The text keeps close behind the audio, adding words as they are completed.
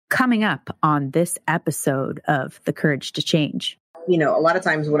coming up on this episode of The Courage to Change. A lot of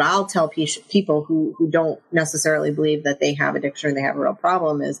times what I'll tell people who don't necessarily believe that they have addiction or they have a real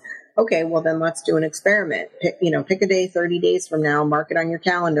problem is, okay, well then let's do an experiment. Pick a day, 30 days from now, mark it on your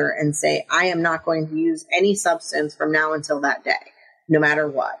calendar and say, I am not going to use any substance from now until that day, no matter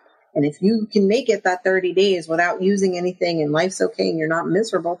what. And if you can make it that 30 days without using anything and life's okay and you're not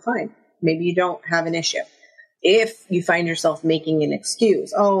miserable, fine. Maybe you don't have an issue. If you find yourself making an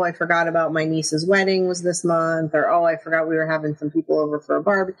excuse, oh, I forgot about my niece's wedding was this month, or, oh, I forgot we were having some people over for a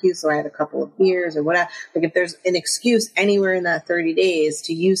barbecue, so I had a couple of beers or whatever. Like if there's an excuse anywhere in that 30 days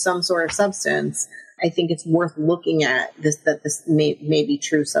to use some sort of substance, I think it's worth looking at that this may be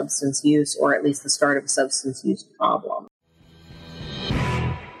true substance use, or at least the start of a substance use problem.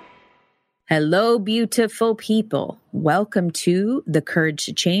 Hello, beautiful people. Welcome to the Courage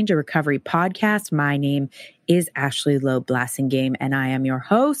to Change, a recovery podcast. My name is Ashley Loeb Blassingame, and I am your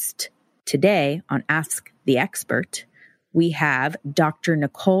host. Today on Ask the Expert, we have Dr.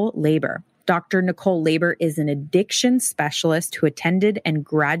 Nicole Laber. Dr. Nicole Laber is an addiction specialist who attended and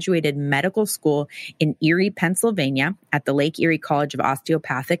graduated medical school in Erie, Pennsylvania at the Lake Erie College of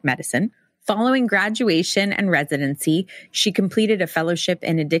Osteopathic Medicine. Following graduation and residency, she completed a fellowship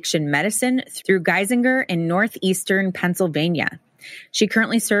in addiction medicine through Geisinger in northeastern Pennsylvania. She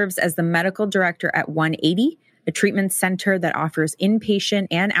currently serves as the medical director at 180, a treatment center that offers inpatient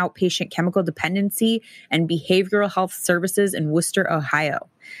and outpatient chemical dependency and behavioral health services in Worcester, Ohio.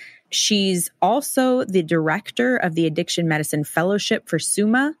 She's also the director of the Addiction Medicine Fellowship for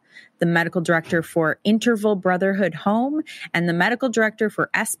SUMA, the medical director for Interval Brotherhood Home, and the medical director for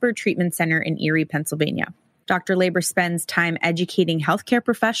Esper Treatment Center in Erie, Pennsylvania. Dr. Laber spends time educating healthcare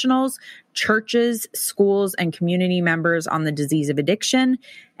professionals, churches, schools, and community members on the disease of addiction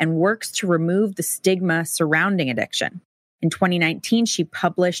and works to remove the stigma surrounding addiction. In 2019, she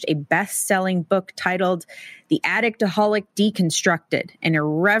published a best-selling book titled The Addictaholic Deconstructed, an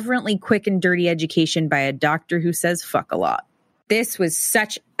irreverently quick and dirty education by a doctor who says fuck a lot. This was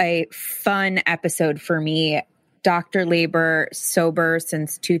such a fun episode for me. Dr. Laber, sober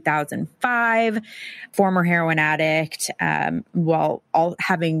since 2005, former heroin addict,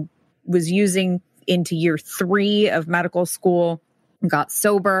 was using into year 3 of medical school, got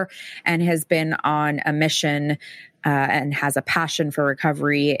sober, and has been on a mission and has a passion for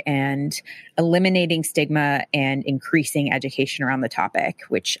recovery and eliminating stigma and increasing education around the topic,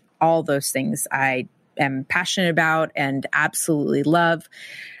 which all those things I am passionate about and absolutely love.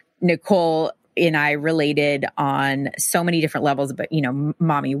 Nicole and I related on so many different levels, but,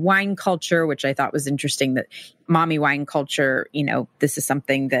 mommy wine culture, which I thought was interesting that mommy wine culture, this is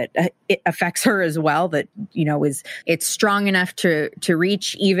something that it affects her as well, that, it's strong enough to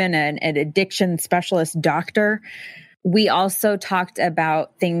reach even an addiction specialist doctor. We also talked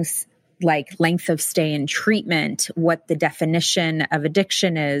about things like length of stay in treatment, what the definition of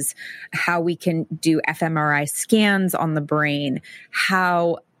addiction is, how we can do fMRI scans on the brain,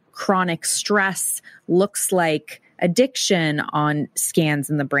 how chronic stress looks like addiction on scans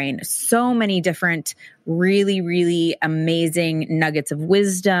in the brain. So many different really, really amazing nuggets of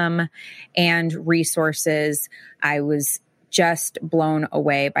wisdom and resources. I was just blown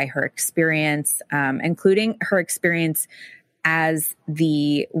away by her experience, including her experience as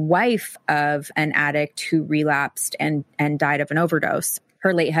the wife of an addict who relapsed and died of an overdose.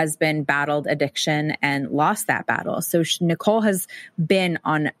 Her late husband battled addiction and lost that battle. So Nicole has been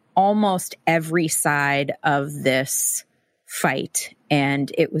on almost every side of this fight.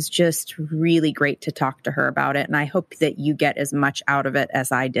 And it was just really great to talk to her about it. And I hope that you get as much out of it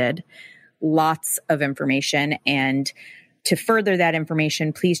as I did. Lots of information. And to further that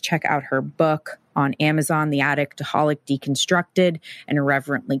information, please check out her book on Amazon, The Addictaholic Deconstructed, an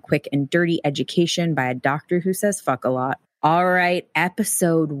irreverently quick and dirty education by a doctor who says fuck a lot. All right,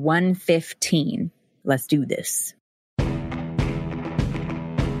 episode 115. Let's do this.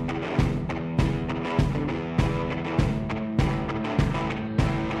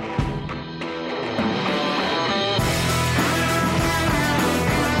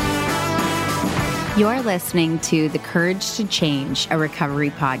 You're listening to The Courage to Change, a recovery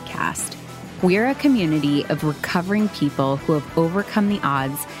podcast. We're a community of recovering people who have overcome the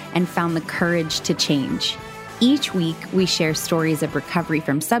odds and found the courage to change. Each week, we share stories of recovery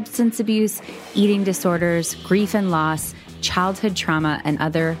from substance abuse, eating disorders, grief and loss, childhood trauma, and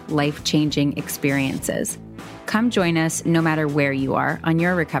other life-changing experiences. Come join us no matter where you are on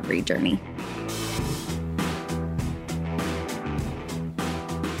your recovery journey.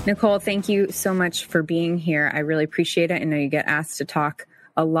 Nicole, thank you so much for being here. I really appreciate it. I know you get asked to talk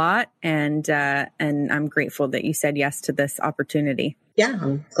a lot, and I'm grateful that you said yes to this opportunity. Yeah,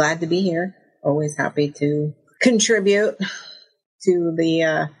 I'm glad to be here. Always happy to contribute to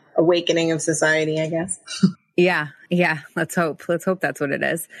the awakening of society, I guess. Yeah. Let's hope that's what it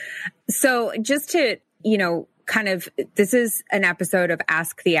is. So just to, kind of, this is an episode of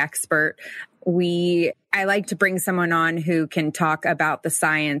Ask the Expert. I like to bring someone on who can talk about the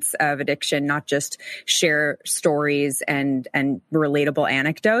science of addiction, not just share stories and relatable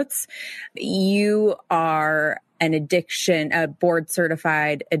anecdotes. You are a board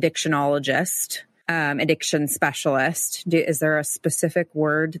certified addictionologist, addiction specialist. Is there a specific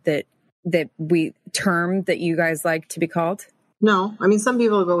word that you guys like to be called? No, I mean, some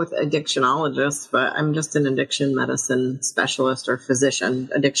people go with addictionologist, but I'm just an addiction medicine specialist or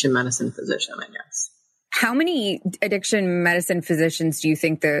physician, addiction medicine physician, I guess. How many addiction medicine physicians do you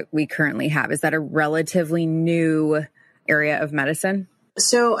think that we currently have? Is that a relatively new area of medicine?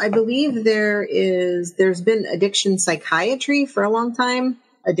 So I believe there's been addiction psychiatry for a long time.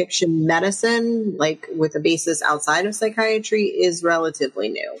 Addiction medicine, like with a basis outside of psychiatry, is relatively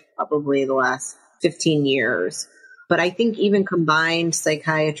new, probably the last 15 years. But I think even combined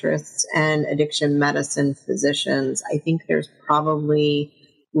psychiatrists and addiction medicine physicians, I think there's probably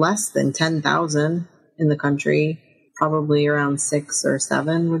less than 10,000 in the country, probably around 6 or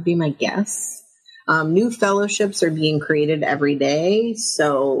 7 would be my guess. New fellowships are being created every day,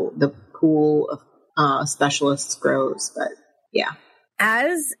 so the pool of specialists grows. But yeah.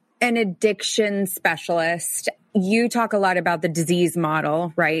 As an addiction specialist, you talk a lot about the disease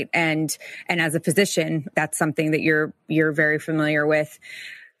model, right? And as a physician, that's something that you're very familiar with.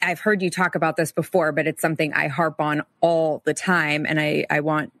 I've heard you talk about this before, but it's something I harp on all the time. And I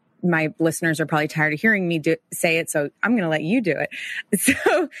want, my listeners are probably tired of hearing me say it, so I'm going to let you do it.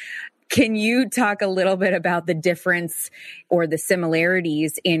 So can you talk a little bit about the difference or the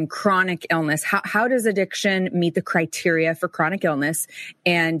similarities in chronic illness? How does addiction meet the criteria for chronic illness?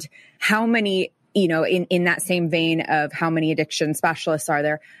 And how many, in that same vein of how many addiction specialists are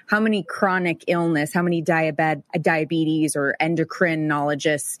there, how many chronic illness, how many diabetes or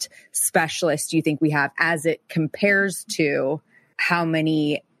endocrinologist specialists do you think we have as it compares to how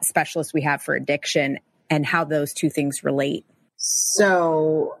many specialists we have for addiction and how those two things relate?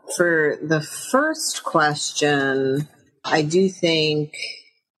 So for the first question, I do think,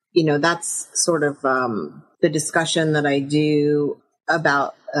 that's sort of the discussion that I do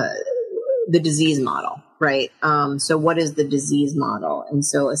about the disease model, right? So what is the disease model? And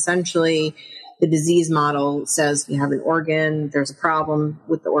so essentially the disease model says you have an organ, there's a problem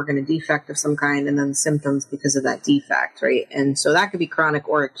with the organ, a defect of some kind, and then symptoms because of that defect, right? And so that could be chronic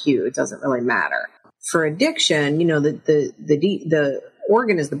or acute. It doesn't really matter. For addiction, the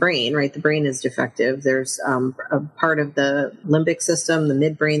organ is the brain, right? The brain is defective. There's a part of the limbic system, the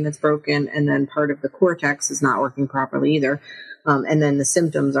midbrain that's broken, and then part of the cortex is not working properly either. And then the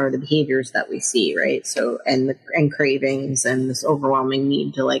symptoms are the behaviors that we see, right? So, and cravings and this overwhelming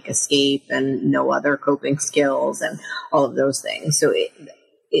need to escape and no other coping skills and all of those things. So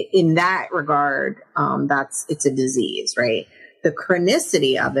in that regard, it's a disease, right? The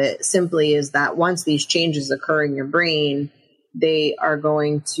chronicity of it simply is that once these changes occur in your brain, they are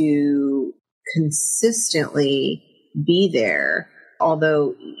going to consistently be there,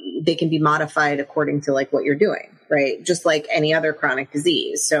 although they can be modified according to what you're doing, right? Just like any other chronic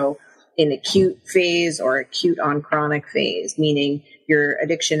disease. So in acute phase or acute on chronic phase, meaning your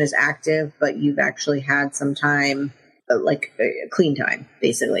addiction is active, but you've actually had some time, clean time,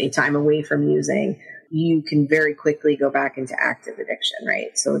 basically, time away from using, you can very quickly go back into active addiction,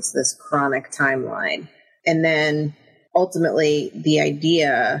 right? So it's this chronic timeline. And then ultimately the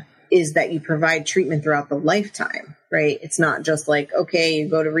idea is that you provide treatment throughout the lifetime, right? It's not just okay, you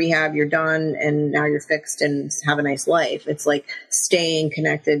go to rehab, you're done, and now you're fixed and have a nice life. It's staying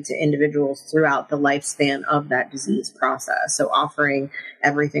connected to individuals throughout the lifespan of that disease process. So offering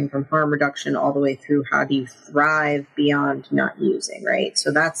everything from harm reduction all the way through how do you thrive beyond not using, right?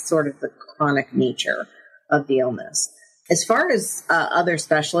 So that's sort of the chronic nature of the illness. As far as other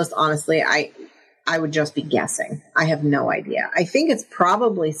specialists, honestly, I would just be guessing. I have no idea. I think it's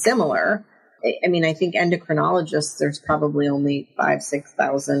probably similar. I mean, I think endocrinologists, there's probably only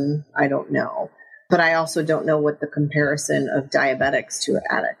 5,000-6,000. I don't know. But I also don't know what the comparison of diabetics to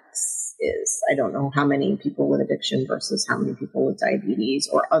addicts is. I don't know how many people with addiction versus how many people with diabetes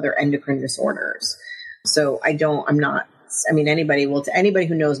or other endocrine disorders. So anybody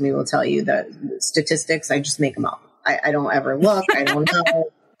who knows me will tell you that statistics, I just make them up. I don't ever look. I don't know.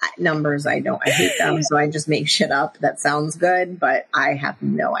 Numbers, I hate them. So I just make shit up that sounds good, but I have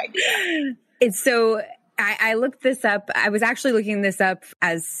no idea. So I looked this up. I was actually looking this up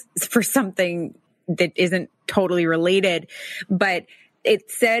as for something that isn't totally related, but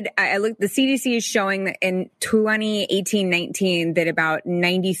it said, I looked, the CDC is showing that in 2018-19 that about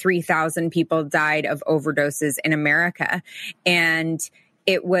 93,000 people died of overdoses in America. And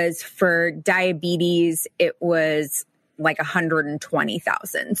it was for diabetes, it was like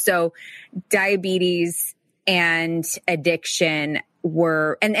 120,000. So diabetes and addiction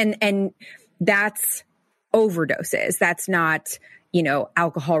were, and that's overdoses. That's not,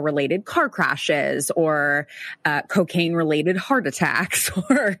 alcohol related car crashes or cocaine related heart attacks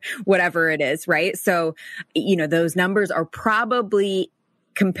or whatever it is. Right. So, those numbers are probably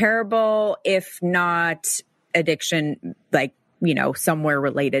comparable, if not addiction, like, somewhere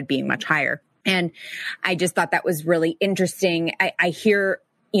related being much higher. And I just thought that was really interesting. I hear,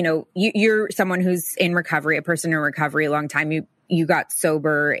 you're someone who's in recovery, a person in recovery a long time. You got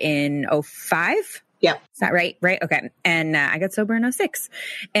sober in 2005. Yeah. Is that right? Right. Okay. And I got sober in 2006.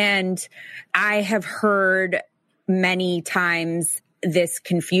 And I have heard many times this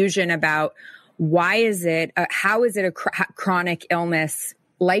confusion about how is it a chronic illness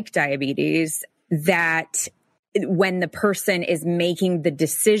like diabetes that when the person is making the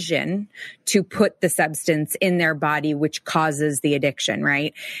decision to put the substance in their body, which causes the addiction,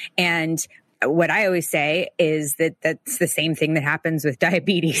 right? And what I always say is that that's the same thing that happens with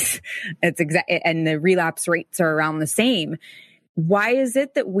diabetes. And the relapse rates are around the same. Why is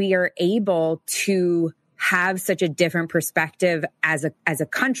it that we are able to have such a different perspective as a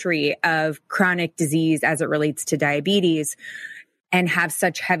country of chronic disease as it relates to diabetes and have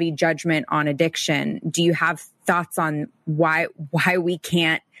such heavy judgment on addiction? Do you have thoughts on why we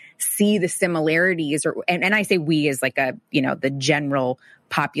can't see the similarities, and I say we as like the general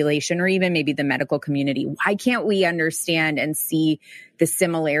population or even maybe the medical community? Why can't we understand and see the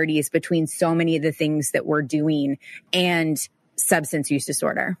similarities between so many of the things that we're doing and substance use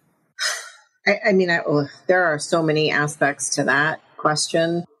disorder? There are so many aspects to that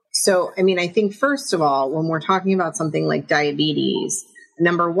question. So, I think first of all, when we're talking about something like diabetes,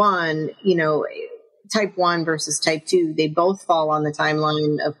 number one, type 1 versus type 2, they both fall on the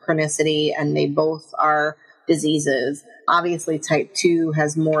timeline of chronicity and they both are diseases. Obviously, type 2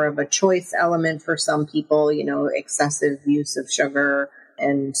 has more of a choice element for some people, excessive use of sugar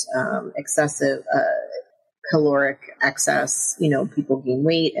and excessive caloric excess, people gain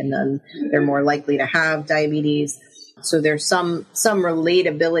weight and then they're more likely to have diabetes. So there's some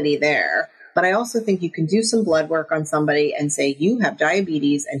relatability there. But I also think you can do some blood work on somebody and say, you have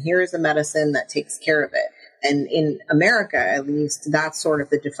diabetes and here is a medicine that takes care of it. And in America, at least, that's sort of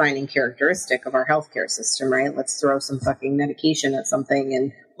the defining characteristic of our healthcare system, right? Let's throw some fucking medication at something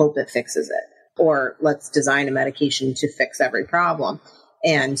and hope it fixes it. Or let's design a medication to fix every problem.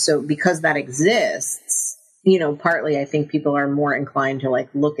 And so because that exists, partly I think people are more inclined to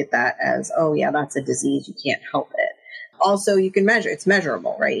look at that as, oh yeah, that's a disease. You can't help it. Also, you can measure, it's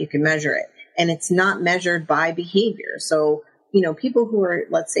measurable, right? You can measure it. And it's not measured by behavior. So, people who are,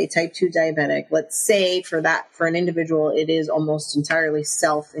 let's say, type 2 diabetic, let's say for an individual, it is almost entirely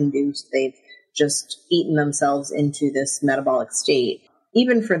self-induced. They've just eaten themselves into this metabolic state.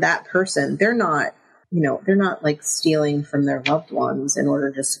 Even for that person, they're not stealing from their loved ones in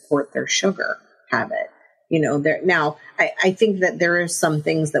order to support their sugar habit. Now I think that there is some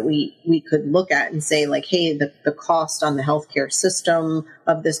things that we could look at and say hey, the cost on the healthcare system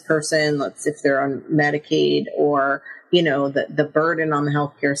of this person, if they're on Medicaid or, the burden on the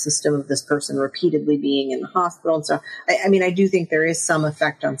healthcare system of this person repeatedly being in the hospital and stuff. I do think there is some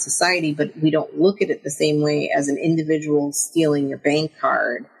effect on society, but we don't look at it the same way as an individual stealing your bank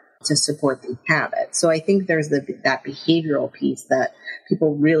card to support the habit. So I think there's that behavioral piece that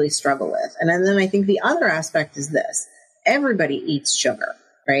people really struggle with. And then I think the other aspect is this. Everybody eats sugar,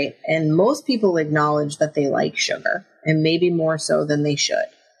 right? And most people acknowledge that they like sugar, and maybe more so than they should.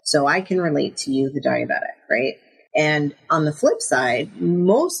 So I can relate to you, the diabetic, right? And on the flip side,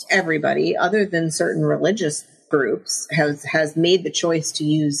 most everybody, other than certain religious groups, has made the choice to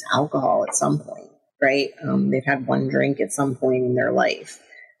use alcohol at some point, right? They've had one drink at some point in their life.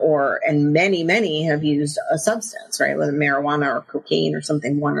 And many have used a substance, right? Whether marijuana or cocaine or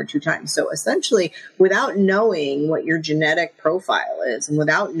something one or two times. So essentially, without knowing what your genetic profile is and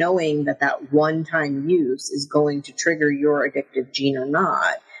without knowing that one-time use is going to trigger your addictive gene or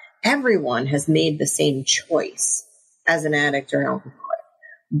not, everyone has made the same choice as an addict or an alcoholic.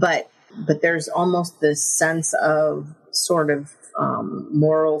 But there's almost this sense of sort of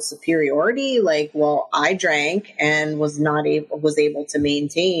moral superiority, I drank and was able to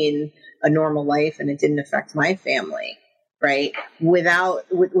maintain a normal life and it didn't affect my family, right?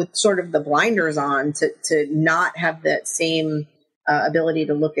 With sort of the blinders on to not have that same ability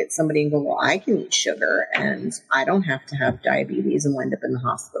to look at somebody and go, well, I can eat sugar and I don't have to have diabetes and wind up in the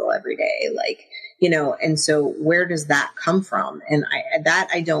hospital every day. Like, and so where does that come from? And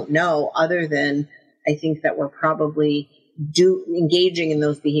I don't know, other than I think that we're probably engaging in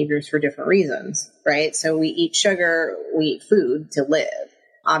those behaviors for different reasons, right? So we eat sugar, we eat food to live.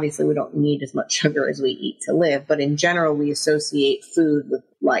 Obviously, we don't need as much sugar as we eat to live, but in general, we associate food with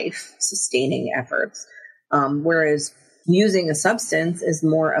life sustaining efforts. Whereas using a substance is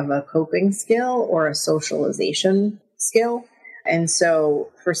more of a coping skill or a socialization skill. And so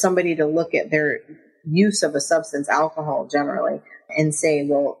for somebody to look at their use of a substance, alcohol generally, and say,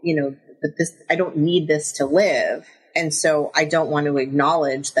 well, but I don't need this to live. And so I don't want to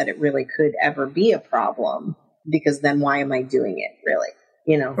acknowledge that it really could ever be a problem, because then why am I doing it really?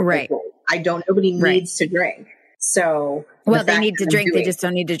 Right. Like, nobody needs to drink. So, well, they need to drink. They just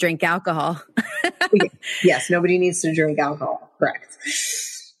don't need to drink alcohol. Yes. Nobody needs to drink alcohol. Correct.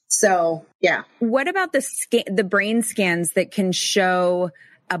 So, yeah. What about the brain scans that can show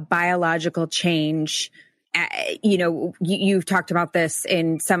a biological change? You've talked about this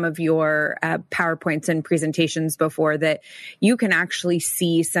in some of your PowerPoints and presentations before, that you can actually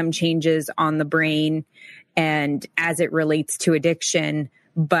see some changes on the brain and as it relates to addiction,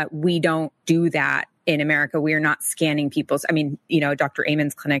 but we don't do that in America. We are not scanning people's, Dr.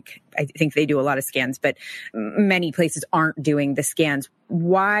 Amen's clinic, I think they do a lot of scans, but many places aren't doing the scans.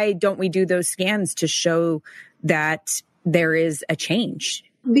 Why don't we do those scans to show that there is a change?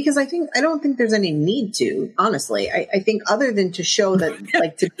 Because I don't think there's any need to, honestly. I think other than to show that,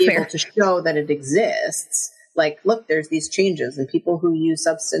 like, to be able to show that it exists, like, look, there's these changes, and people who use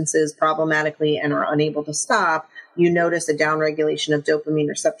substances problematically and are unable to stop, you notice a downregulation of dopamine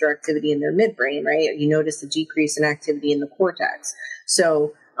receptor activity in their midbrain, right? You notice a decrease in activity in the cortex.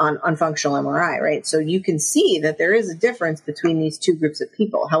 So on functional MRI, right? So you can see that there is a difference between these two groups of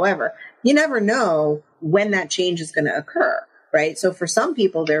people. However, you never know when that change is going to occur. Right. So for some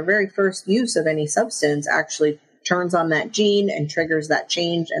people, their very first use of any substance actually turns on that gene and triggers that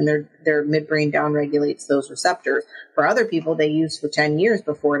change, and their midbrain downregulates those receptors. For other people, they use for 10 years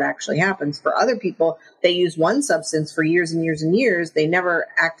before it actually happens. For other people, they use one substance for years and years and years. They never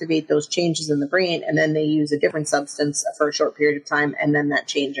activate those changes in the brain, and then they use a different substance for a short period of time, and then that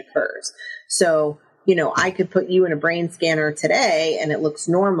change occurs. So, I could put you in a brain scanner today and it looks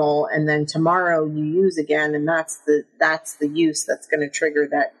normal, and then tomorrow you use again, and that's the use that's going to trigger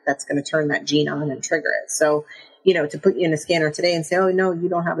that's going to turn that gene on and trigger it. So, to put you in a scanner today and say, oh, no, you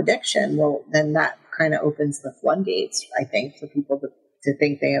don't have addiction. Well, then that kind of opens the floodgates, I think, for people to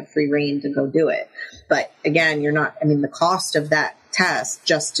think they have free reign to go do it. But again, the cost of that test,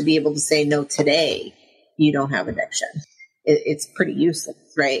 just to be able to say, no, today you don't have addiction, it's pretty useless,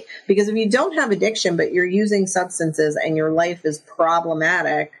 right? Because if you don't have addiction, but you're using substances and your life is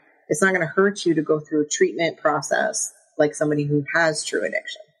problematic, it's not going to hurt you to go through a treatment process like somebody who has true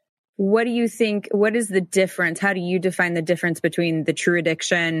addiction. What do you think? What is the difference? How do you define the difference between the true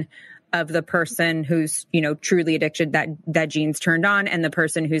addiction of the person who's, truly addicted, that gene's turned on, and the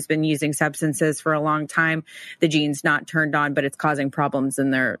person who's been using substances for a long time, the gene's not turned on, but it's causing problems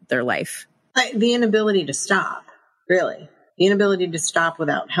in their life? The inability to stop, really. The inability to stop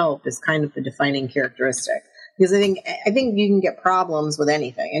without help is kind of the defining characteristic. Because I think you can get problems with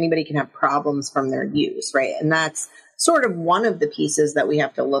anything. Anybody can have problems from their use, right? And that's sort of one of the pieces that we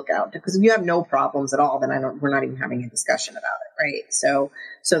have to look out. Because if you have no problems at all, then we're not even having a discussion about it, right? So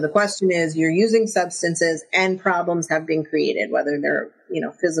the question is, you're using substances and problems have been created, whether they're,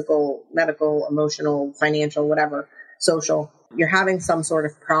 physical, medical, emotional, financial, whatever, social. You're having some sort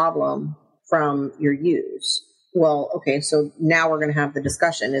of problem from your use. Well, okay, so now we're going to have the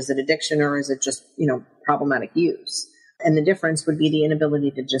discussion. Is it addiction, or is it just, problematic use? And the difference would be the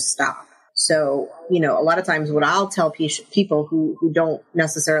inability to just stop. So, a lot of times what I'll tell people who don't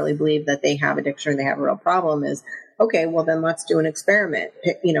necessarily believe that they have addiction or they have a real problem is, okay, well, then let's do an experiment.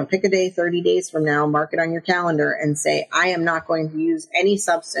 Pick a day, 30 days from now, mark it on your calendar and say, I am not going to use any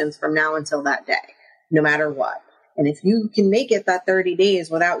substance from now until that day, no matter what. And if you can make it that 30 days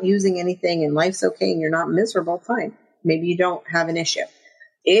without using anything and life's okay and you're not miserable, fine. Maybe you don't have an issue.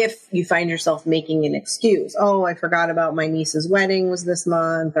 If you find yourself making an excuse, oh, I forgot about my niece's wedding was this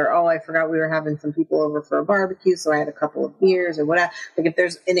month, or, oh, I forgot we were having some people over for a barbecue, so I had a couple of beers or whatever. Like, if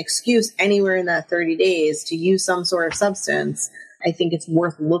there's an excuse anywhere in that 30 days to use some sort of substance, I think it's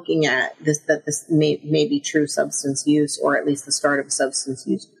worth looking at that this may be true substance use, or at least the start of a substance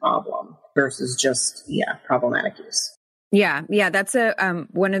use problem versus just, problematic use. Yeah. That's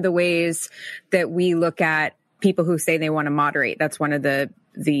one of the ways that we look at people who say they want to moderate. That's one of the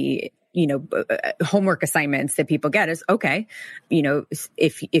homework assignments that people get is, okay,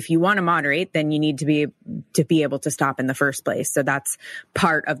 if you want to moderate, then you need to be able to stop in the first place. So that's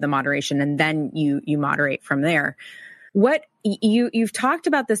part of the moderation. And then you moderate from there. What you've talked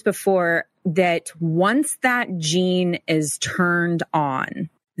about this before, that once that gene is turned on,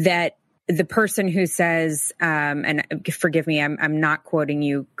 that the person who says, and forgive me, I'm not quoting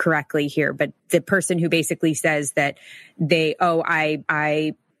you correctly here, but the person who basically says that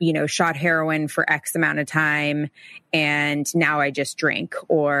I shot heroin for X amount of time and now I just drink,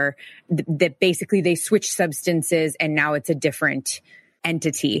 or that basically they switch substances and now it's a different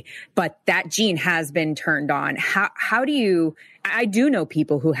entity, but that gene has been turned on. How do you, I do know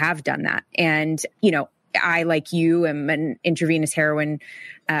people who have done that. And, I, like you, am an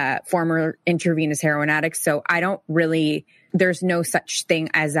former intravenous heroin addict. So I don't really, there's no such thing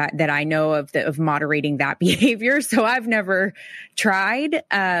as that I know of moderating that behavior. So I've never tried.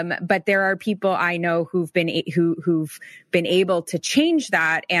 But there are people I know who've been able to change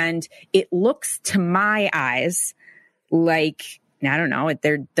that. And it looks to my eyes like, I don't know,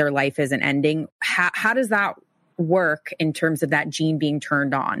 their life isn't ending. How does that work in terms of that gene being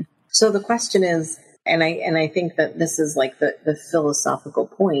turned on? So the question is, and I think that this is like the philosophical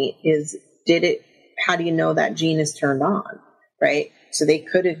point is, how do you know that gene is turned on? Right. So they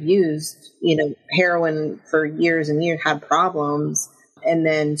could have used, heroin for years and years, had problems, and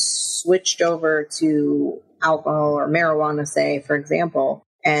then switched over to alcohol or marijuana, say, for example,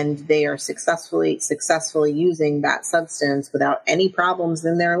 and they are successfully using that substance without any problems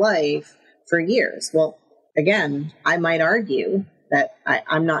in their life for years. Well, again, I might argue that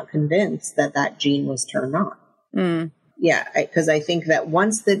I'm not convinced that gene was turned on. Mm. Yeah, because I think that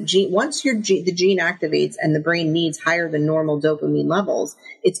once the gene activates and the brain needs higher than normal dopamine levels,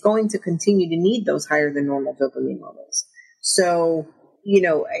 it's going to continue to need those higher than normal dopamine levels. So,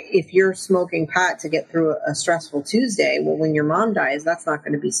 if you're smoking pot to get through a stressful Tuesday, well, when your mom dies, that's not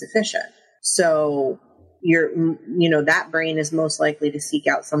going to be sufficient. So that brain is most likely to seek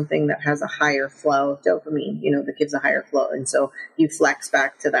out something that has a higher flow of dopamine, that gives a higher flow. And so you flex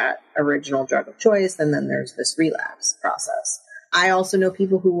back to that original drug of choice. And then there's this relapse process. I also know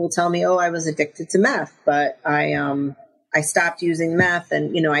people who will tell me, I was addicted to meth, but I stopped using meth,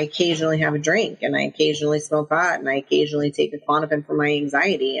 and, I occasionally have a drink, and I occasionally smoke pot, and I occasionally take a Klonopin for my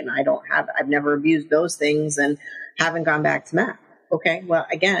anxiety. And I've never abused those things and haven't gone back to meth. Okay, well,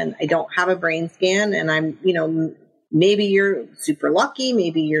 again, I don't have a brain scan, and I'm, maybe you're super lucky,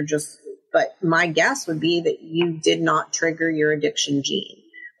 maybe you're but my guess would be that you did not trigger your addiction gene.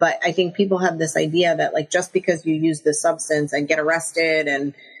 But I think people have this idea that, like, just because you use this substance and get arrested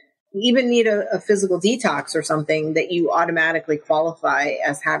and even need a physical detox or something, that you automatically qualify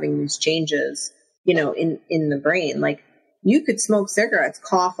as having these changes, in the brain. Like, you could smoke cigarettes,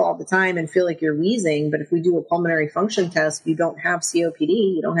 cough all the time, and feel like you're wheezing. But if we do a pulmonary function test, you don't have COPD,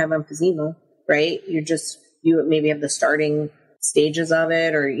 you don't have emphysema, right? You maybe have the starting stages of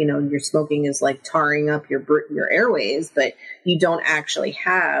it, or, your smoking is like tarring up your airways, but you don't actually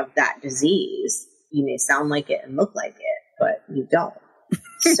have that disease. You may sound like it and look like it, but you don't.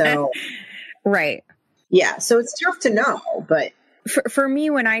 So, right. Yeah. So it's tough to know, but for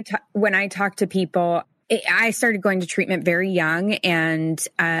me, when I talk to people, I started going to treatment very young, and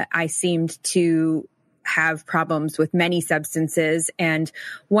I seemed to have problems with many substances. And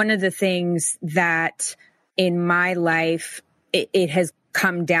one of the things that in my life, it has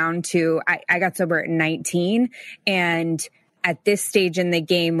come down to, I got sober at 19, and at this stage in the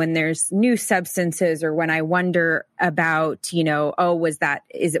game, when there's new substances, or when I wonder about,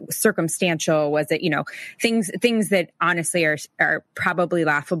 is it circumstantial? Was it, things that honestly are probably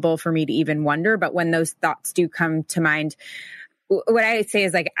laughable for me to even wonder. But when those thoughts do come to mind, what I would say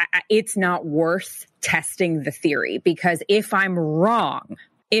is, like, it's not worth testing the theory, because if I'm wrong,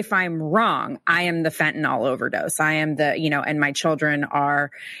 I am the fentanyl overdose. I am and my children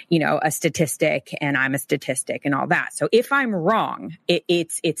are, a statistic, and I'm a statistic, and all that. So if I'm wrong,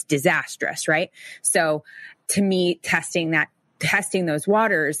 it's disastrous, right? So to me, testing those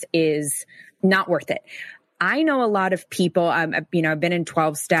waters is not worth it. I know a lot of people, I've been in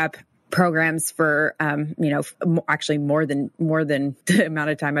 12-step programs for, actually more than the amount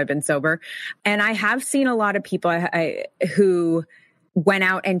of time I've been sober. And I have seen a lot of people who went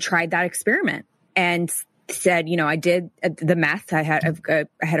out and tried that experiment and said, I did the meth. I had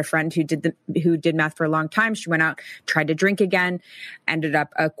a friend who did meth for a long time. She went out, tried to drink again, ended up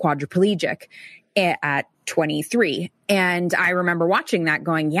a quadriplegic at 23. And I remember watching that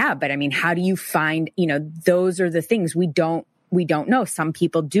going, yeah, but I mean, how do you find, those are the things we don't know. Some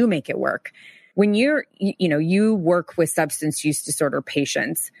people do make it work. When you work with substance use disorder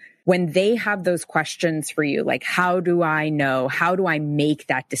patients, when they have those questions for you, like, how do I know? How do I make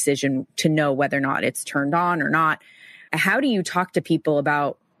that decision to know whether or not it's turned on or not? How do you talk to people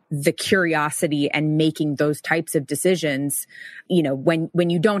about the curiosity and making those types of decisions, when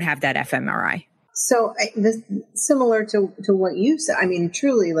you don't have that fMRI? So similar to what you said, I mean,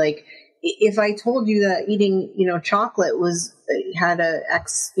 truly, like, if I told you that eating, chocolate had a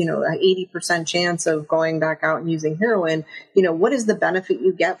 80% chance of going back out and using heroin, what is the benefit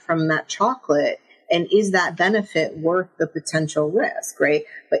you get from that chocolate? And is that benefit worth the potential risk, right?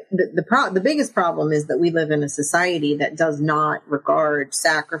 But the biggest problem is that we live in a society that does not regard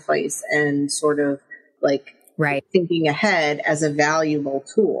sacrifice and sort of like right. thinking ahead as a valuable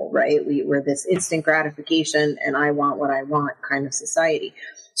tool, right? We're this instant gratification and I want what I want kind of society.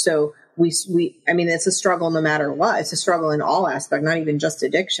 So I mean, it's a struggle no matter what. It's a struggle in all aspects, not even just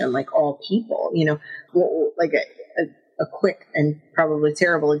addiction, like all people, like a quick and probably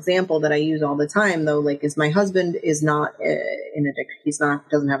terrible example that I use all the time though, like, is my husband is not in addiction.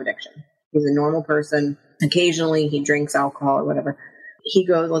 Doesn't have addiction. He's a normal person. Occasionally he drinks alcohol or whatever.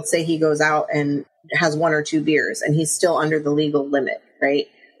 Let's say he goes out and has 1 or 2 beers and he's still under the legal limit, right?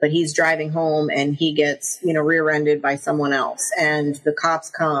 But he's driving home and he gets, rear-ended by someone else and the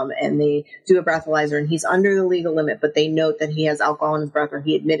cops come and they do a breathalyzer and he's under the legal limit, but they note that he has alcohol in his breath or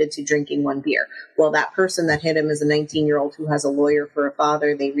he admitted to drinking 1 beer. Well, that person that hit him is a 19-year-old who has a lawyer for a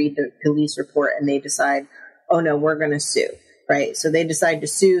father. They read the police report and they decide, oh no, we're going to sue. Right. So they decide to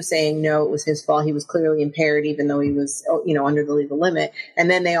sue saying, no, it was his fault. He was clearly impaired, even though he was, under the legal limit.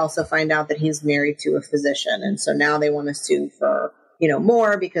 And then they also find out that he's married to a physician. And so now they want to sue for,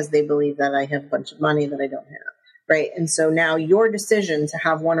 more because they believe that I have a bunch of money that I don't have. Right. And so now your decision to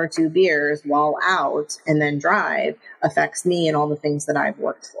have 1 or 2 beers while out and then drive affects me and all the things that I've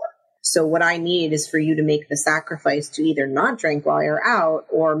worked for. So what I need is for you to make the sacrifice to either not drink while you're out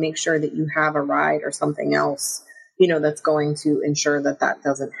or make sure that you have a ride or something else, that's going to ensure that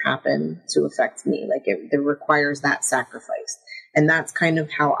doesn't happen to affect me. Like it requires that sacrifice. And that's kind of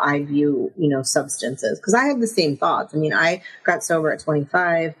how I view, substances. Because I have the same thoughts. I mean, I got sober at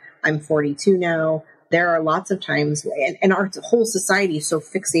 25. I'm 42 now. There are lots of times, and our whole society is so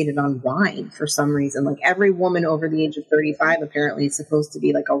fixated on wine for some reason. Like every woman over the age of 35 apparently is supposed to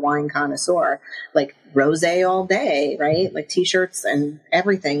be like a wine connoisseur, like rosé all day, right? Like t-shirts and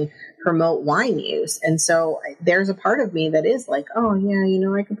everything promote wine use. And so there's a part of me that is like, oh yeah,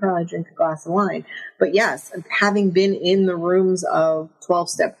 I could probably drink a glass of wine. But yes, having been in the rooms of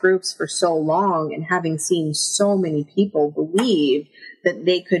 12-step groups for so long and having seen so many people believe that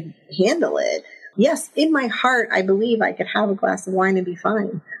they could handle it. Yes, in my heart, I believe I could have a glass of wine and be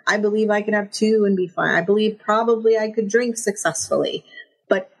fine. I believe I could have 2 and be fine. I believe probably I could drink successfully.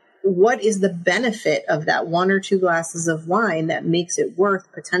 But what is the benefit of that 1 or 2 glasses of wine that makes it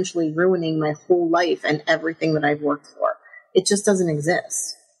worth potentially ruining my whole life and everything that I've worked for? It just doesn't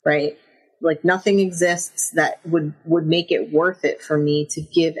exist, right? Like nothing exists that would make it worth it for me to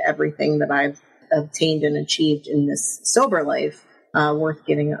give everything that I've obtained and achieved in this sober life worth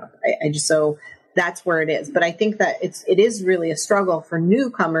giving up. So that's where it is. But I think that it is really a struggle for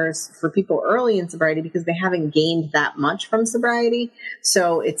newcomers, for people early in sobriety, because they haven't gained that much from sobriety.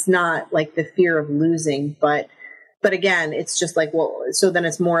 So it's not like the fear of losing, but again, it's just like, well, so then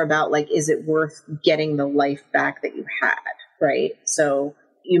it's more about like, is it worth getting the life back that you had? Right. So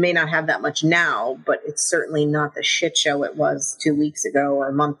you may not have that much now, but it's certainly not the shit show it was 2 weeks ago or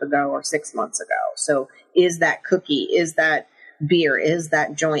a month ago or 6 months ago. So is that cookie, is that beer, is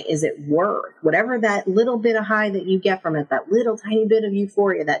that joint, is it worth whatever that little bit of high that you get from it, that little tiny bit of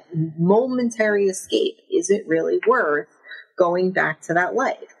euphoria, that momentary escape, is it really worth going back to that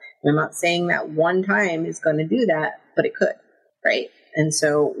life? And I'm not saying that one time is going to do that, but it could, right? And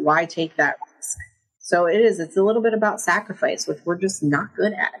so why take that risk? So it's a little bit about sacrifice, which we're just not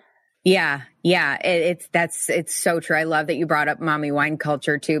good at. Yeah. It's so true. I love that you brought up mommy wine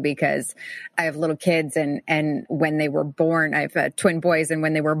culture too, because I have little kids and when they were born, I have twin boys. And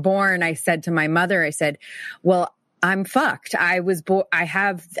when they were born, I said to my mother, I said, well, I'm fucked. I'm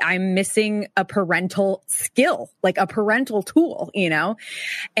missing a parental skill, like a parental tool,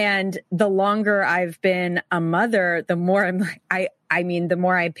 and the longer I've been a mother, the more I'm like, the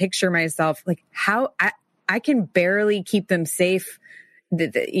more I picture myself, like how I can barely keep them safe.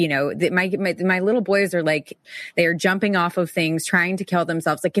 My little boys are like, they are jumping off of things, trying to kill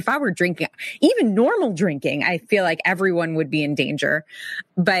themselves. Like if I were drinking, even normal drinking, I feel like everyone would be in danger.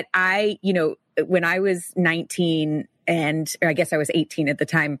 But when I was 19 or I guess I was 18 at the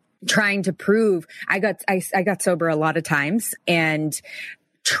time, trying to prove, I got sober a lot of times and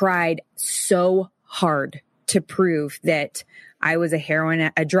tried so hard to prove that I was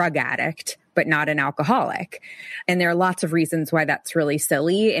a drug addict, but not an alcoholic. And there are lots of reasons why that's really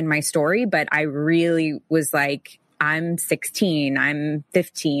silly in my story, but I really was like, I'm 16, I'm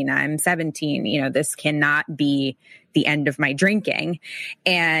 15, I'm 17, this cannot be the end of my drinking.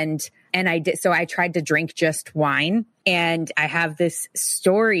 And I did, so I tried to drink just wine. And I have this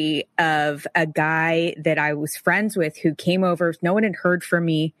story of a guy that I was friends with who came over. No one had heard from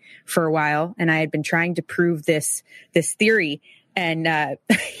me for a while. And I had been trying to prove this theory. And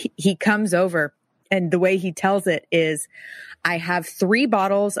he comes over, and the way he tells it is, I have 3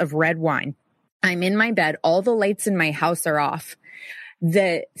 bottles of red wine. I'm in my bed. All the lights in my house are off.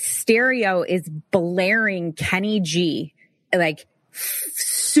 The stereo is blaring Kenny G, like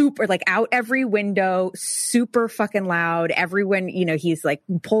super, like out every window, super fucking loud. Everyone, he's like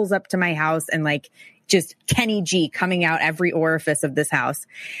pulls up to my house and like just Kenny G coming out every orifice of this house.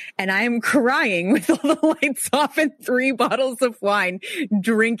 And I am crying with all the lights off and 3 bottles of wine,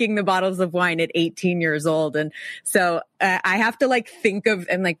 drinking the bottles of wine at 18 years old. And so I have to like think of,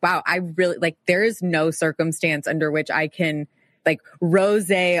 and like, wow, I really like, there is no circumstance under which I can like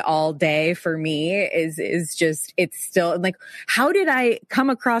rosé all day for me is just, it's still like, how did I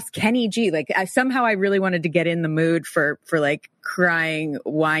come across Kenny G? Like somehow I really wanted to get in the mood for like crying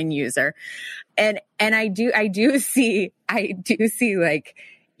wine user. And I do see like,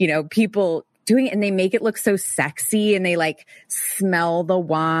 people doing it and they make it look so sexy and they like smell the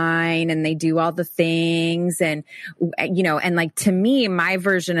wine and they do all the things. And, and like, to me, my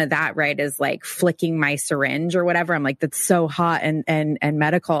version of that, right, is like flicking my syringe or whatever. I'm like, that's so hot and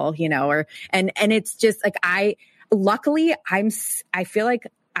medical, and it's just like, luckily I feel like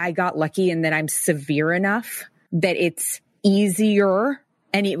I got lucky in that I'm severe enough that it's easier,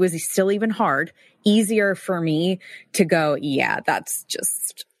 and it was still even hard, easier for me to go, yeah, that's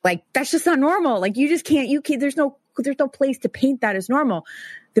just not normal. Like you can't, there's no place to paint that as normal.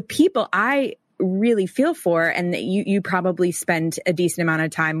 The people I really feel for, and that you probably spend a decent amount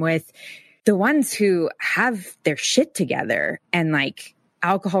of time with, the ones who have their shit together, and like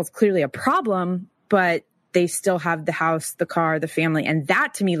alcohol is clearly a problem, but they still have the house, the car, the family. And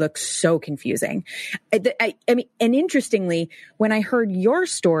that to me looks so confusing. I mean, and interestingly, when I heard your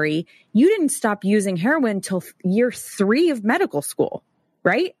story, you didn't stop using heroin till year 3 of medical school,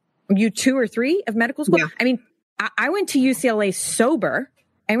 right? You 2 or 3 of medical school? Yeah. I mean, I went to UCLA sober.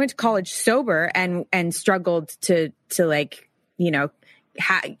 I went to college sober and struggled to like,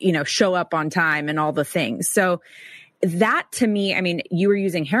 show up on time and all the things. So that to me, I mean, you were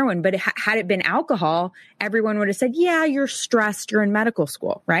using heroin, but had it been alcohol, everyone would have said, yeah, you're stressed, you're in medical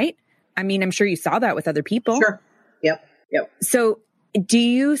school, right? I mean, I'm sure you saw that with other people. Sure. Yep. So do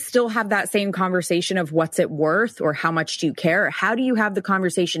you still have that same conversation of what's it worth, or how much do you care? Or how do you have the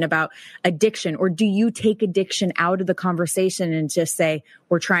conversation about addiction? Or do you take addiction out of the conversation and just say,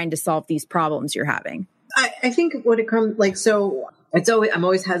 we're trying to solve these problems you're having? I think what it comes like, so I'm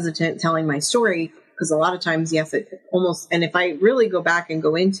always hesitant telling my story, because a lot of times, yes, it almost, and if I really go back and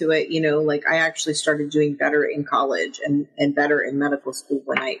go into it, like I actually started doing better in college and better in medical school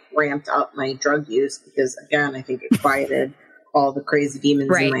when I ramped up my drug use, because again, I think it quieted all the crazy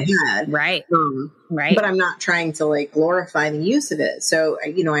demons in my head. Right. Right. But I'm not trying to like glorify the use of it. So,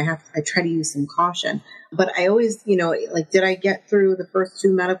 I try to use some caution, but I always, like, did I get through the first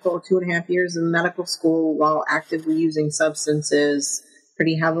 2.5 years of medical school while actively using substances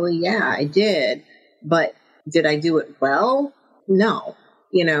pretty heavily? Yeah, I did. But did I do it well? No,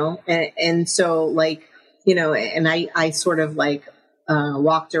 and so like, and I sort of like,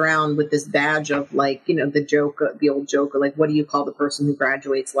 walked around with this badge of like, the old joke, or like, what do you call the person who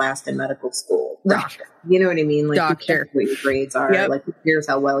graduates last in medical school? Doctor. You know what I mean? Like, Doctor. who cares what your grades are? Yep. Like, who cares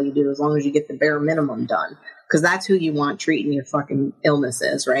how well you do, as long as you get the bare minimum done? Because that's who you want treating your fucking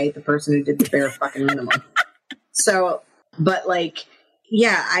illnesses, right? The person who did the bare fucking minimum. So, but like,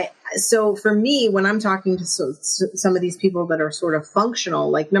 yeah, so for me, when I'm talking to some of these people that are sort of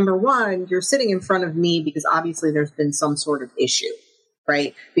functional, like, number one, you're sitting in front of me because obviously there's been some sort of issue,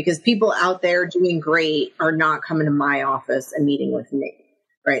 right? Because people out there doing great are not coming to my office and meeting with me,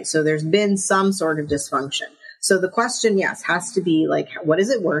 right? So there's been some sort of dysfunction. So the question, yes, has to be like, what is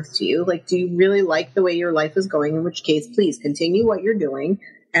it worth to you? Like, do you really like the way your life is going? In which case, please continue what you're doing.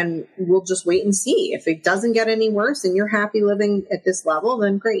 And we'll just wait and see. If it doesn't get any worse and you're happy living at this level,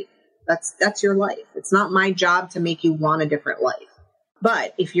 then great. That's your life. It's not my job to make you want a different life.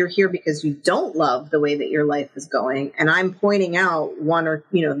 But if you're here because you don't love the way that your life is going, and I'm pointing out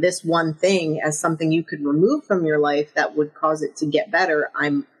this one thing as something you could remove from your life that would cause it to get better,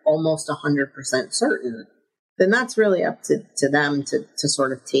 I'm almost 100% certain, then that's really up to them to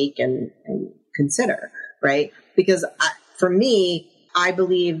sort of take and consider, right? Because for me, I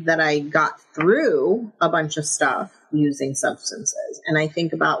believe that I got through a bunch of stuff using substances. And I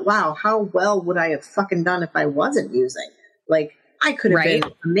think about, wow, how well would I have fucking done if I wasn't using? Like, I could have been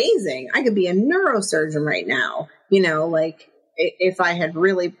amazing. I could be a neurosurgeon right now, like if I had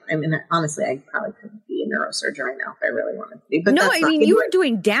really, honestly, I probably could be a neurosurgeon right now if I really wanted to be. But no, you were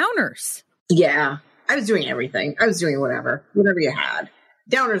doing downers. Yeah, I was doing everything. I was doing whatever you had.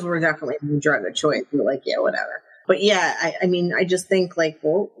 Downers were definitely the drug of choice. We were like, yeah, whatever. But yeah, I just think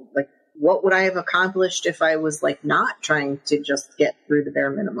what would I have accomplished if I was like not trying to just get through the bare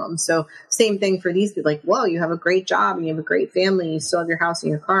minimum? So same thing for these people. Like, well, you have a great job and you have a great family. You still have your house and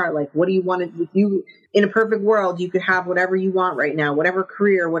your car. Like, what do you want to? If you in a perfect world, you could have whatever you want right now, whatever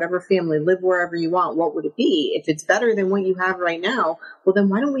career, whatever family, live wherever you want. What would it be? If it's better than what you have right now, well, then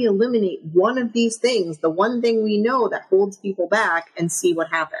why don't we eliminate one of these things, the one thing we know that holds people back, and see what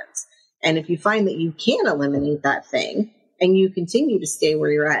happens? And if you find that you can eliminate that thing and you continue to stay where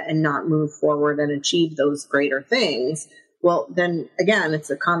you're at and not move forward and achieve those greater things, well, then again,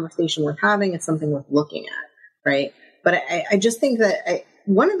 it's a conversation worth having. It's something worth looking at, right? But I just think that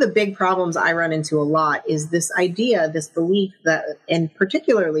one of the big problems I run into a lot is this idea, this belief that, and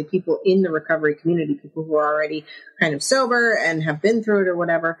particularly people in the recovery community, people who are already kind of sober and have been through it or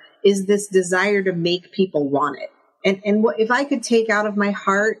whatever, is this desire to make people want it. And what if I could take out of my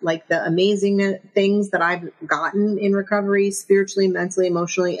heart, like the amazing things that I've gotten in recovery, spiritually, mentally,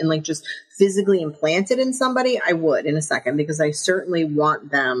 emotionally, and like just physically implanted in somebody, I would in a second, because I certainly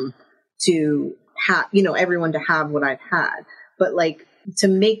want them to have, everyone to have what I've had. But like to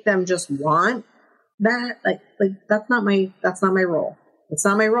make them just want that, like that's not my role. It's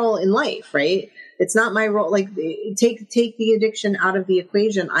not my role in life, right? It's not my role. Like take the addiction out of the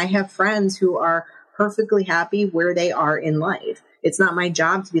equation. I have friends who are perfectly happy where they are in life. It's not my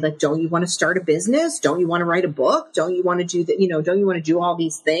job to be like, don't you want to start a business? Don't you want to write a book? Don't you want to do that? Don't you want to do all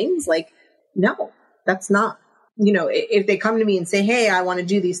these things? Like, no, that's not, if they come to me and say, hey, I want to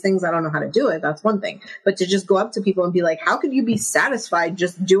do these things, I don't know how to do it. That's one thing. But to just go up to people and be like, how could you be satisfied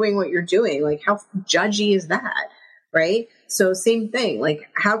just doing what you're doing? Like, how judgy is that? Right? So same thing, like,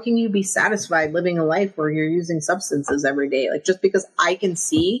 how can you be satisfied living a life where you're using substances every day? Like, just because I can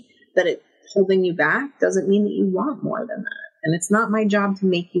see that it's holding you back doesn't mean that you want more than that. And it's not my job to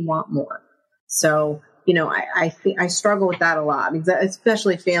make you want more. So, I think I struggle with that a lot, because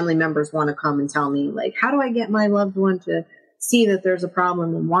especially family members want to come and tell me, like, how do I get my loved one to see that there's a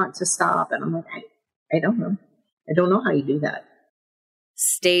problem and want to stop? And I'm like, I don't know. I don't know how you do that.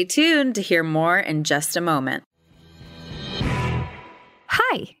 Stay tuned to hear more in just a moment.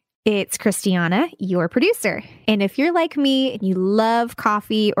 Hi, it's Christiana, your producer. And if you're like me and you love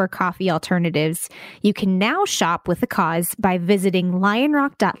coffee or coffee alternatives, you can now shop with a cause by visiting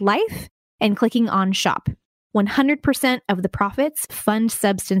lionrock.life and clicking on shop. 100% of the profits fund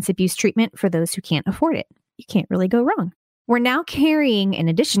substance abuse treatment for those who can't afford it. You can't really go wrong. We're now carrying, in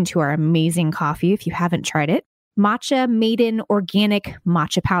addition to our amazing coffee, if you haven't tried it, matcha maiden organic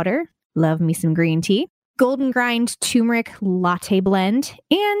matcha powder. Love me some green tea. Golden grind turmeric latte blend,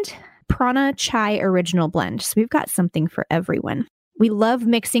 and prana chai original blend. So we've got something for everyone. We love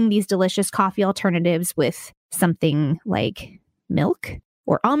mixing these delicious coffee alternatives with something like milk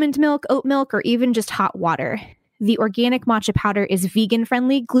or almond milk, oat milk, or even just hot water. The organic matcha powder is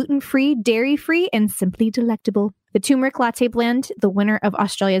vegan-friendly, gluten-free, dairy-free, and simply delectable. The turmeric latte blend, the winner of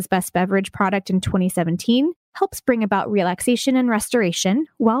Australia's Best Beverage product in 2017, helps bring about relaxation and restoration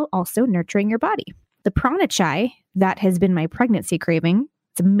while also nurturing your body. The prana chai, that has been my pregnancy craving,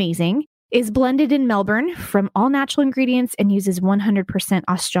 it's amazing, is blended in Melbourne from all natural ingredients and uses 100%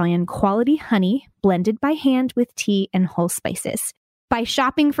 Australian quality honey blended by hand with tea and whole spices. By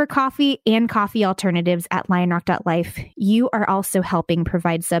shopping for coffee and coffee alternatives at lionrock.life, you are also helping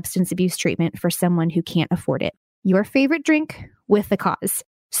provide substance abuse treatment for someone who can't afford it. Your favorite drink with a cause.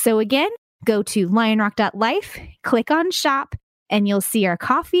 So again, go to lionrock.life, click on shop, and you'll see our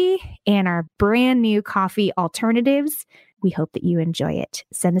coffee and our brand new coffee alternatives. We hope that you enjoy it.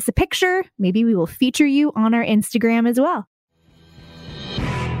 Send us a picture. Maybe we will feature you on our Instagram as well.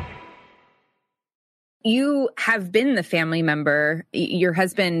 You have been the family member, your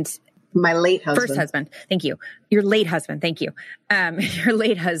husband, my late husband, first husband. Thank you. Your late husband. Thank you. Your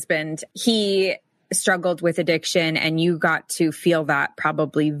late husband, he struggled with addiction and you got to feel that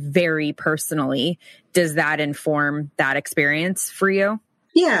probably very personally. Does that inform that experience for you?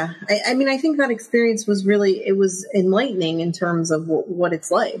 Yeah. I think that experience was it was enlightening in terms of what it's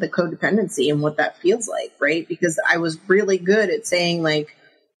like, the codependency and what that feels like, right? Because I was really good at saying like,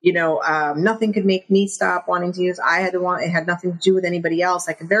 nothing could make me stop wanting to use. It had nothing to do with anybody else.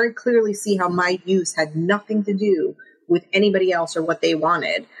 I could very clearly see how my use had nothing to do with anybody else or what they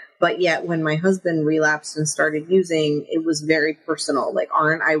wanted. But yet when my husband relapsed and started using, it was very personal. Like,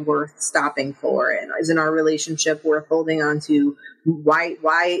 aren't I worth stopping for? And isn't our relationship worth holding on to? Why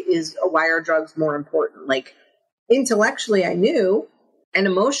are drugs more important? Like, intellectually I knew, and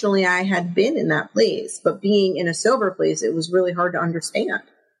emotionally I had been in that place, but being in a sober place, it was really hard to understand.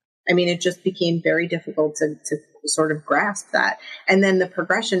 I mean, it just became very difficult to sort of grasp that. And then the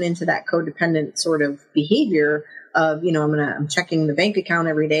progression into that codependent sort of behavior of, I'm checking the bank account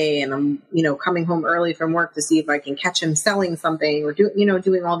every day, and I'm, coming home early from work to see if I can catch him selling something, or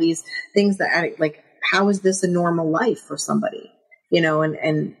doing all these things that, like, how is this a normal life for somebody?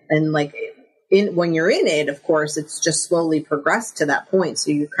 And like, when you're in it, of course, it's just slowly progressed to that point.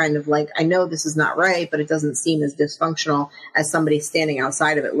 So you're kind of like, I know this is not right, but it doesn't seem as dysfunctional as somebody standing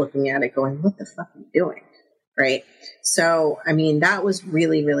outside of it, looking at it going, what the fuck are you doing? Right. So, I mean, that was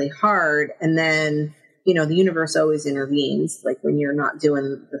really, really hard. And then, the universe always intervenes, like when you're not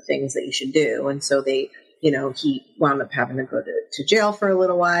doing the things that you should do. And so he wound up having to go to jail for a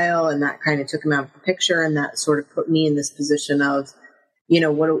little while, and that kind of took him out of the picture. And that sort of put me in this position of,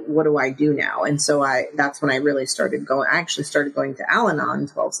 what do I do now? And so that's when I really started going. I actually started going to Al-Anon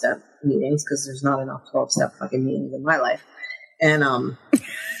 12-step meetings, because there's not enough 12-step fucking meetings in my life. And,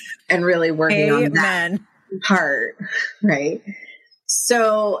 and really working on that part. Right.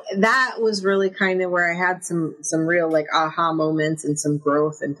 So that was really kind of where I had some real, like, aha moments and some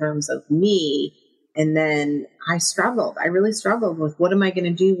growth in terms of me. And then I really struggled with, what am I going to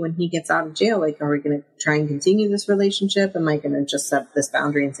do when he gets out of jail? Like, are we going to try and continue this relationship? Am I going to just set this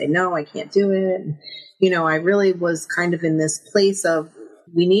boundary and say, no, I can't do it? And, I really was kind of in this place of,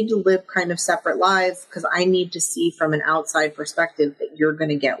 we need to live kind of separate lives, because I need to see from an outside perspective that you're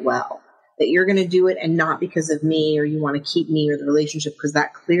going to get well, that you're going to do it, and not because of me, or you want to keep me or the relationship, because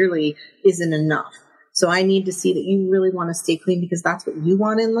that clearly isn't enough. So I need to see that you really want to stay clean, because that's what you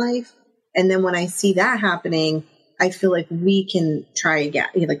want in life. And then when I see that happening, I feel like we can try again,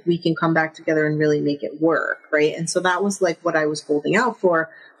 like we can come back together and really make it work. Right. And so that was like what I was holding out for.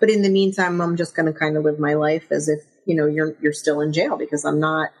 But in the meantime, I'm just going to kind of live my life as if, you're still in jail, because I'm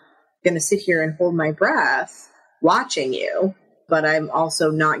not going to sit here and hold my breath watching you, but I'm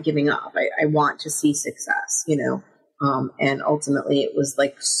also not giving up. I want to see success, and ultimately it was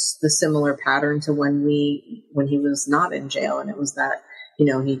like the similar pattern to when he was not in jail. And it was that,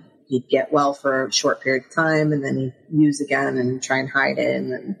 he'd get well for a short period of time, and then he'd use again and try and hide it,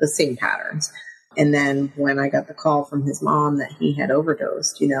 and then the same patterns. And then when I got the call from his mom that he had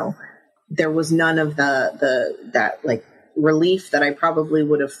overdosed, there was none of that like relief that I probably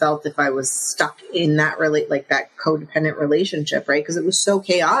would have felt if I was stuck in that that codependent relationship, right? Because it was so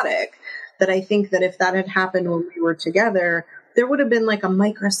chaotic that I think that if that had happened when we were together, there would have been like a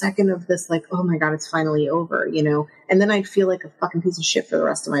microsecond of this, like, oh my God, it's finally over, and then I'd feel like a fucking piece of shit for the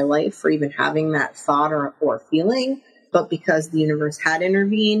rest of my life for even having that thought or feeling. But because the universe had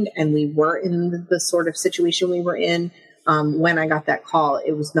intervened and we were in the sort of situation we were in, when I got that call,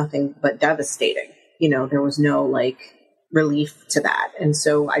 it was nothing but devastating. There was no like relief to that. And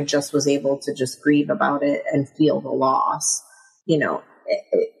so I just was able to just grieve about it and feel the loss,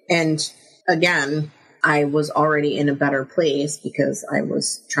 and again, I was already in a better place because I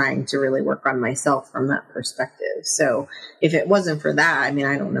was trying to really work on myself from that perspective. So if it wasn't for that, I mean,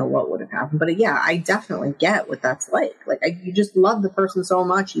 I don't know what would have happened. But yeah, I definitely get what that's like. Like, you just love the person so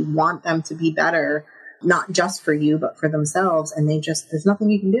much. You want them to be better, not just for you, but for themselves. And there's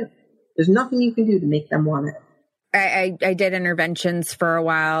nothing you can do. There's nothing you can do to make them want it. I did interventions for a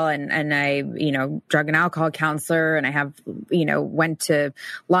while, and I, drug and alcohol counselor, and I have, went to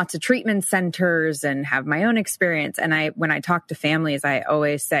lots of treatment centers and have my own experience. And when I talk to families, I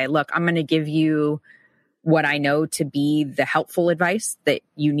always say, look, I'm going to give you what I know to be the helpful advice that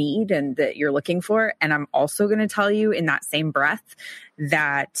you need and that you're looking for. And I'm also going to tell you in that same breath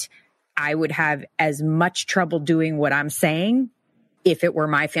that I would have as much trouble doing what I'm saying if it were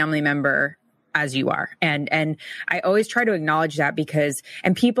my family member as you are. And I always try to acknowledge that, because,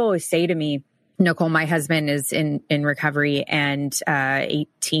 and people always say to me, Nicole, my husband is in recovery and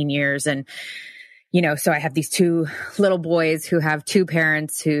 18 years. And, so I have these two little boys who have two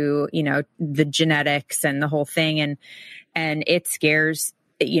parents who, the genetics and the whole thing. And it scares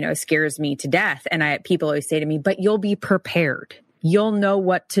me to death. And people always say to me, but you'll be prepared. You'll know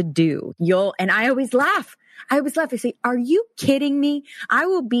what to do. And I always laugh. I say, are you kidding me? I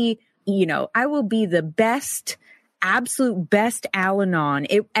will be the best absolute best Al-Anon.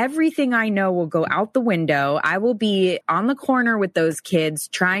 Everything I know will go out the window. I will be on the corner with those kids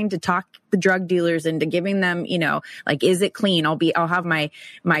trying to talk the drug dealers into giving them, like, is it clean? I'll have my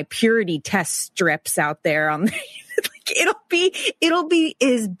purity test strips out there on the it'll be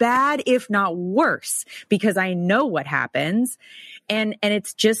as bad, if not worse, because I know what happens. And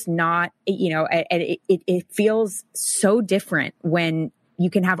it's just not, it feels so different when you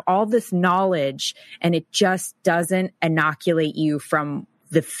can have all this knowledge and it just doesn't inoculate you from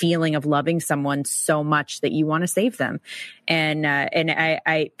the feeling of loving someone so much that you want to save them. And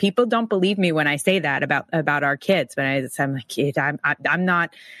I people don't believe me when I say that about our kids, but I'm like, I'm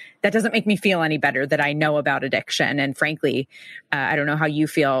not, that doesn't make me feel any better that I know about addiction. And frankly, I don't know how you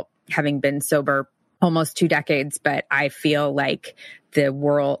feel having been sober almost 2 decades, but I feel like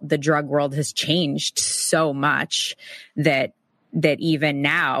the drug world has changed so much that even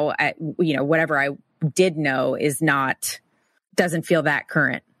now, whatever I did know doesn't feel that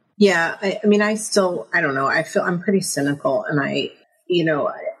current. Yeah. I mean, I don't know. I'm pretty cynical, and I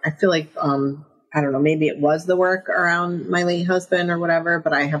feel like, I don't know, maybe it was the work around my late husband or whatever,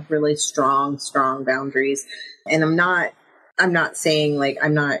 but I have really strong boundaries. And I'm not saying, like,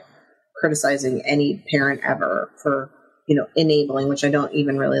 I'm not criticizing any parent ever for, enabling, which I don't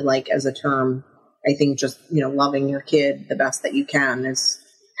even really like as a term. I think just, loving your kid the best that you can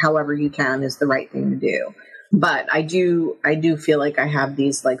however you can is the right thing to do. But I do feel like I have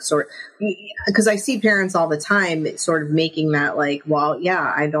these, like, because I see parents all the time sort of making that, like, well, yeah,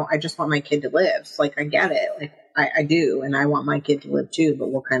 I just want my kid to live. Like, I get it. Like, I do. And I want my kid to live too, but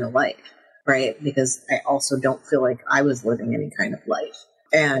what kind of life? Right. Because I also don't feel like I was living any kind of life.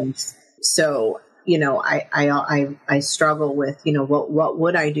 And so, I struggle with, what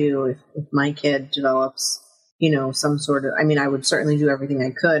would I do if my kid develops, some sort of, I mean, I would certainly do everything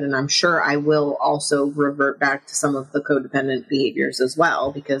I could. And I'm sure I will also revert back to some of the codependent behaviors as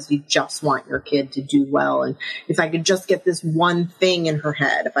well, because you just want your kid to do well. And if I could just get this one thing in her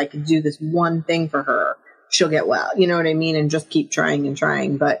head, if I could do this one thing for her, she'll get well. You know what I mean? And just keep trying and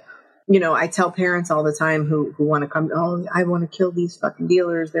trying. But, I tell parents all the time who want to come, oh, I want to kill these fucking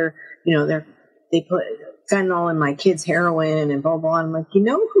dealers. They put fentanyl in my kid's heroin and blah, blah. I'm like,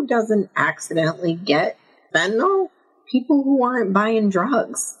 who doesn't accidentally get fentanyl? People who aren't buying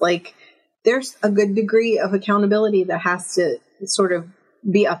drugs. Like, there's a good degree of accountability that has to sort of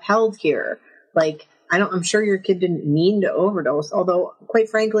be upheld here. Like, I'm sure your kid didn't mean to overdose, although quite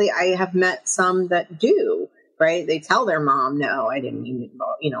frankly, I have met some that do, right? They tell their mom, no, I didn't mean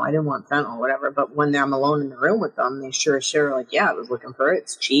to, I didn't want fentanyl or whatever. But when I'm alone in the room with them, they sure like, yeah, I was looking for it.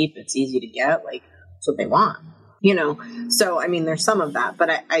 It's cheap. It's easy to get. Like, it's what they want. So, I mean, there's some of that,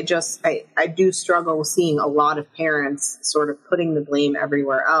 but I do struggle with seeing a lot of parents sort of putting the blame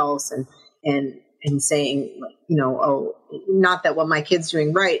everywhere else and saying, oh, not that what my kid's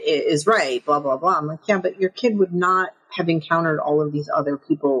doing right is right, blah, blah, blah. I'm like, yeah, but your kid would not have encountered all of these other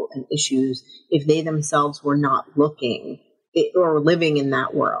people and issues if they themselves were not looking or living in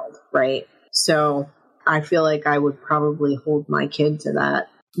that world. Right. So I feel like I would probably hold my kid to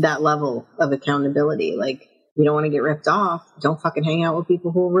that level of accountability. Like, you don't want to get ripped off, don't fucking hang out with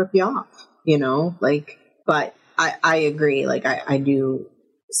people who will rip you off, but I agree. Like, I do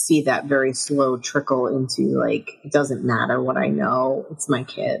see that very slow trickle into, like, it doesn't matter what I know. It's my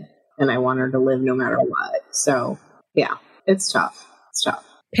kid and I want her to live no matter what. So yeah, it's tough.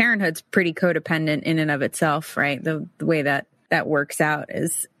 Parenthood's pretty codependent in and of itself, right? The way that works out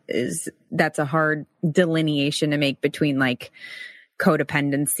is that's a hard delineation to make between, like,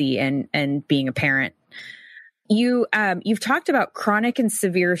 codependency and being a parent. You've talked about chronic and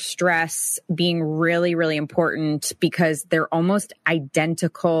severe stress being really, really important because they're almost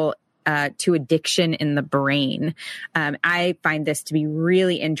identical to addiction in the brain. I find this to be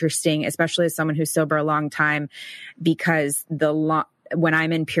really interesting, especially as someone who's sober a long time, because when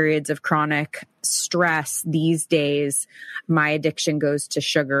I'm in periods of chronic stress these days, my addiction goes to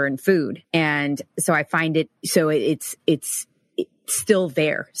sugar and food. And so I find it's still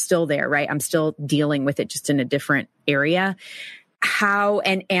there, right? I'm still dealing with it, just in a different area. How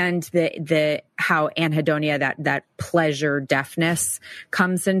how anhedonia, that pleasure deafness,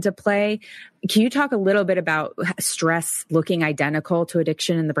 comes into play. Can you talk a little bit about stress looking identical to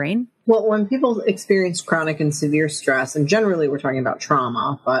addiction in the brain? Well, when people experience chronic and severe stress, and generally we're talking about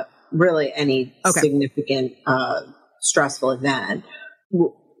trauma, but really any significant stressful event,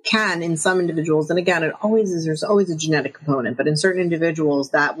 can, in some individuals, and again, there's always a genetic component, but in certain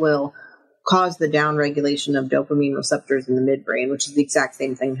individuals that will cause the downregulation of dopamine receptors in the midbrain, which is the exact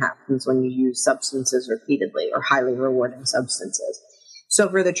same thing happens when you use substances repeatedly or highly rewarding substances. So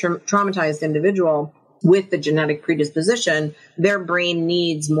for the traumatized individual, with the genetic predisposition, their brain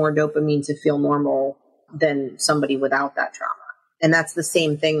needs more dopamine to feel normal than somebody without that trauma. And that's the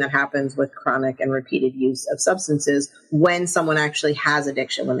same thing that happens with chronic and repeated use of substances when someone actually has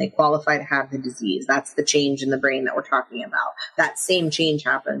addiction, when they qualify to have the disease. That's the change in the brain that we're talking about. That same change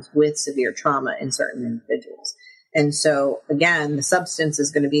happens with severe trauma in certain individuals. And so again, the substances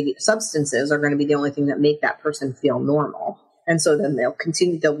are going to be the only thing that make that person feel normal. And so then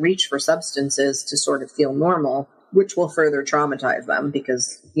they'll reach for substances to sort of feel normal, which will further traumatize them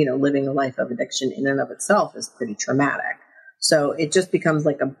because, living a life of addiction in and of itself is pretty traumatic. So it just becomes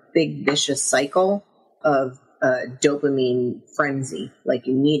like a big vicious cycle of dopamine frenzy. Like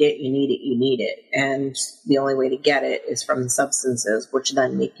you need it, you need it, you need it. And the only way to get it is from the substances, which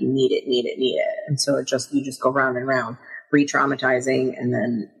then make you need it, need it, need it. And so you just go round and round, re-traumatizing and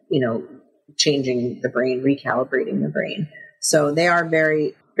then, changing the brain, recalibrating the brain. So they are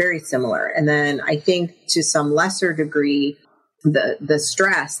very, very similar. And then I think to some lesser degree, the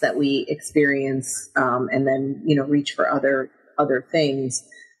stress that we experience, and then, reach for other things,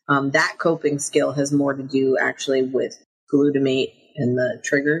 that coping skill has more to do actually with glutamate and the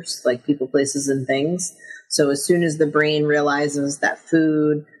triggers, like people, places, and things. So as soon as the brain realizes that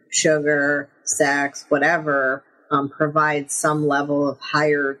food, sugar, sex, whatever, provides some level of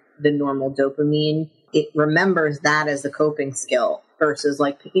higher than normal dopamine, it remembers that as a coping skill versus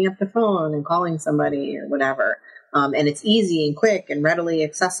like picking up the phone and calling somebody or whatever. And it's easy and quick and readily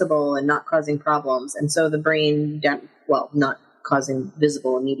accessible and not causing problems. And so the brain, not causing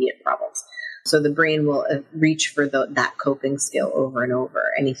visible immediate problems. So the brain will reach for that coping skill over and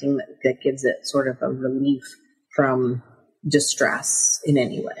over, anything that gives it sort of a relief from distress in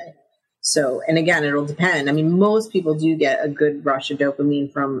any way. So, and again, it'll depend. I mean, most people do get a good rush of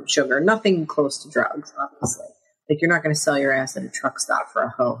dopamine from sugar, nothing close to drugs, obviously. Like you're not going to sell your ass at a truck stop for a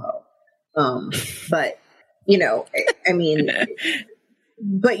ho-ho. But I mean,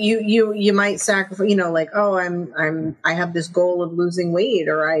 but you might sacrifice, like, oh, I have this goal of losing weight,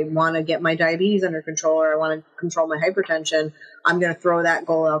 or I want to get my diabetes under control, or I want to control my hypertension. I'm going to throw that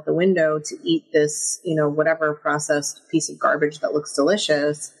goal out the window to eat this, whatever processed piece of garbage that looks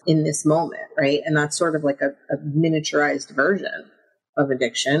delicious in this moment. Right. And that's sort of like a miniaturized version of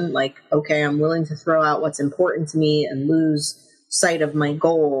addiction. Like, okay, I'm willing to throw out what's important to me and lose sight of my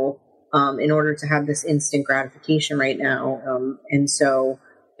goal in order to have this instant gratification right now.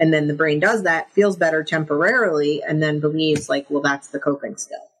 And then the brain does that, feels better temporarily, and then believes like, well, that's the coping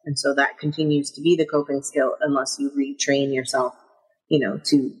skill. And so that continues to be the coping skill unless you retrain yourself,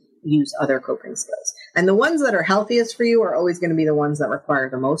 to use other coping skills. And the ones that are healthiest for you are always going to be the ones that require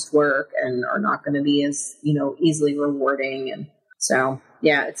the most work and are not going to be as, easily rewarding. And so,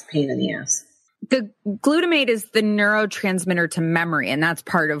 yeah, it's a pain in the ass. The glutamate is the neurotransmitter to memory, and that's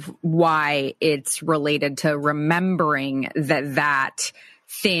part of why it's related to remembering that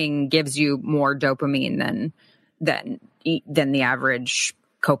thing gives you more dopamine than the average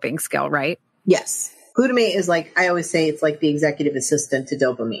coping skill, right? Yes. Glutamate is like, I always say it's like the executive assistant to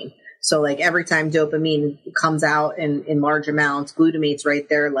dopamine. So like every time dopamine comes out in large amounts, glutamate's right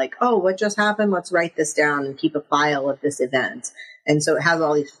there like, oh, what just happened? Let's write this down and keep a file of this event. And so it has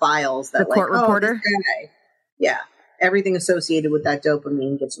all these files that the court reporter. This guy, yeah. Everything associated with that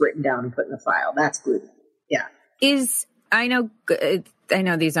dopamine gets written down and put in a file. That's glutamate. Yeah. I know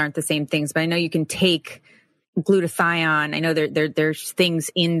these aren't the same things, but I know you can take glutathione. I know there's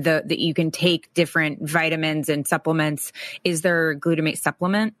things in that you can take different vitamins and supplements. Is there a glutamate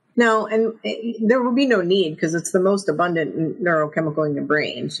supplement? No, and there will be no need because it's the most abundant neurochemical in your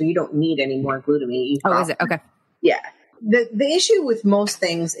brain. So you don't need any more glutamate. Is it? Okay. Yeah. The issue with most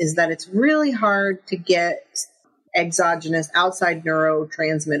things is that it's really hard to get exogenous outside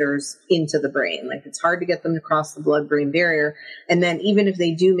neurotransmitters into the brain. Like it's hard to get them to cross the blood-brain barrier. And then even if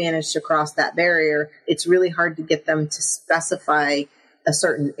they do manage to cross that barrier, it's really hard to get them to specify a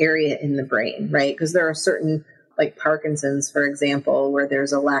certain area in the brain, right? Because there are certain, like Parkinson's, for example, where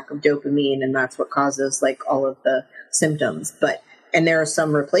there's a lack of dopamine and that's what causes like all of the symptoms. And there are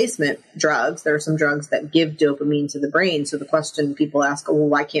some replacement drugs. There are some drugs that give dopamine to the brain. So the question people ask, well,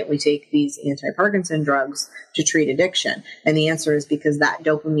 why can't we take these anti-Parkinson drugs to treat addiction? And the answer is because that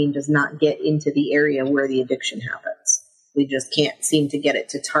dopamine does not get into the area where the addiction happens. We just can't seem to get it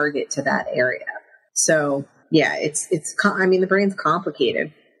to target to that area. So yeah, the brain's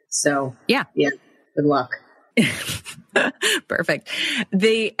complicated. So yeah, good luck. Perfect.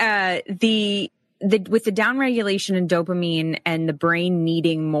 With the downregulation in dopamine and the brain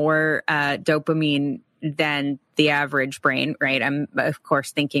needing more dopamine than the average brain, right? I'm of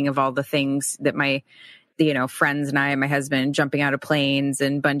course thinking of all the things that my friends and I and my husband jumping out of planes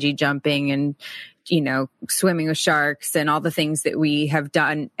and bungee jumping and, swimming with sharks and all the things that we have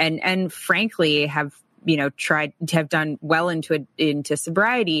done and frankly have, tried to have done well into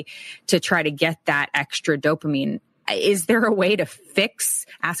sobriety to try to get that extra dopamine. Is there a way to fix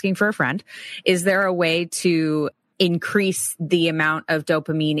asking for a friend? Is there a way to increase the amount of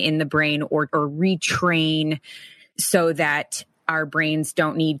dopamine in the brain or retrain so that our brains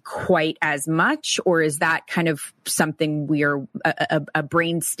don't need quite as much? Or is that kind of something we're a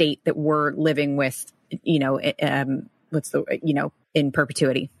brain state that we're living with, in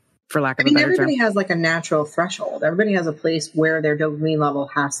perpetuity, for lack of a better term? Everybody has like a natural threshold. Everybody has a place where their dopamine level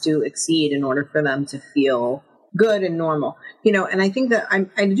has to exceed in order for them to feel good and normal, and I think that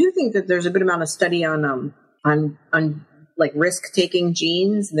I do think that there's a good amount of study on like risk-taking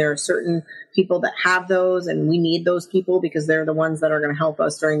genes. There are certain people that have those, and we need those people because they're the ones that are going to help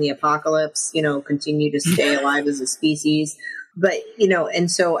us during the apocalypse, continue to stay alive as a species. But,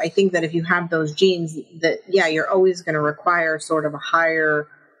 and so I think that if you have those genes that, you're always going to require sort of a higher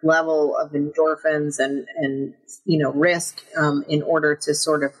level of endorphins and risk in order to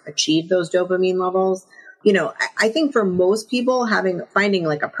sort of achieve those dopamine levels. I think for most people finding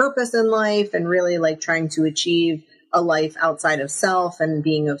like a purpose in life and really like trying to achieve a life outside of self and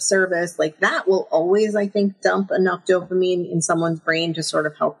being of service, like that will always, I think, dump enough dopamine in someone's brain to sort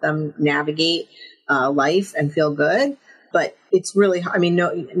of help them navigate life and feel good. But it's really,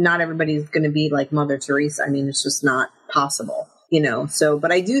 no, not everybody's going to be like Mother Teresa. It's just not possible, so,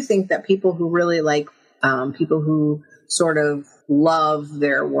 but I do think that people who really like, people who sort of love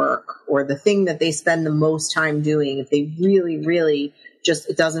their work or the thing that they spend the most time doing, if they really, really just,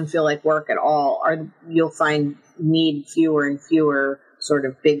 it doesn't feel like work at all, you'll need fewer and fewer sort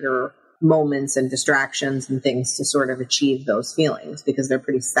of bigger moments and distractions and things to sort of achieve those feelings because they're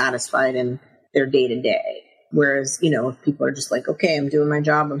pretty satisfied in their day to day. Whereas, if people are just like, okay, I'm doing my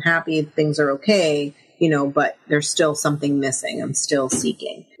job, I'm happy, things are okay, but there's still something missing. I'm still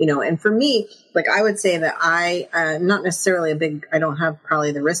seeking, and for me, like I would say that not necessarily I don't have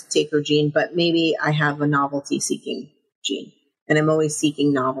probably the risk taker gene, but maybe I have a novelty seeking gene. And I'm always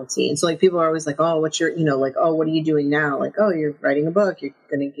seeking novelty. And so like people are always like, oh, what's your, oh, what are you doing now? Like, oh, you're writing a book. You're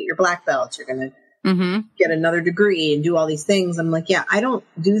going to get your black belt. You're going to get another degree and do all these things. I'm like, I don't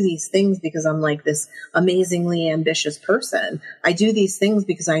do these things because I'm like this amazingly ambitious person. I do these things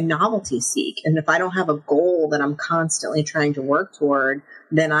because I novelty seek. And if I don't have a goal that I'm constantly trying to work toward,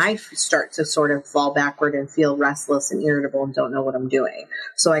 then I start to sort of fall backward and feel restless and irritable and don't know what I'm doing.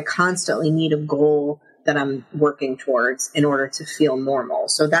 So I constantly need a goal that I'm working towards in order to feel normal.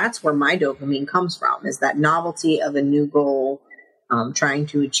 So that's where my dopamine comes from, is that novelty of a new goal, trying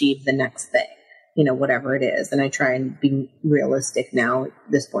to achieve the next thing, whatever it is. And I try and be realistic now at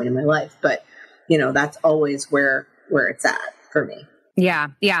this point in my life, but that's always where it's at for me. Yeah.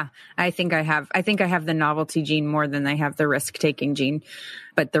 I think I have the novelty gene more than I have the risk taking gene,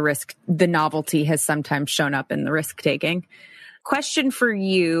 but the novelty has sometimes shown up in the risk taking. Question for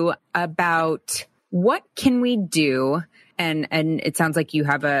you about what can we do? And it sounds like you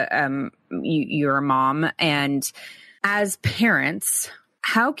have you're a mom, and as parents,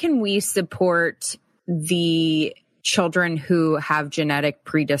 how can we support the children who have genetic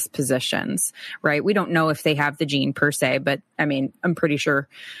predispositions, right? We don't know if they have the gene per se, but I'm pretty sure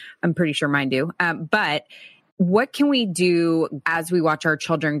mine do. But what can we do as we watch our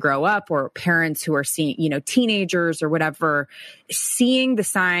children grow up, or parents who are seeing, teenagers or whatever, seeing the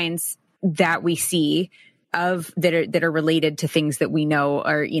signs that we see that are related to things that we know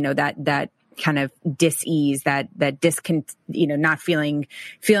are, that kind of dis-ease, that not feeling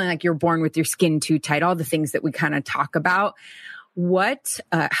like you're born with your skin too tight, all the things that we kind of talk about. What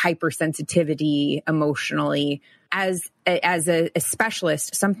hypersensitivity emotionally, as a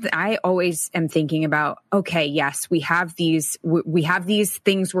specialist, something I always am thinking about, okay, yes, we have these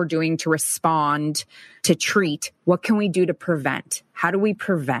things we're doing to respond, to treat. What can we do to prevent? How do we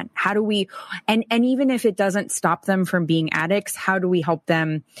prevent? And even if it doesn't stop them from being addicts, how do we help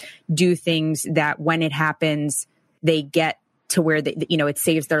them do things that when it happens, they get to where it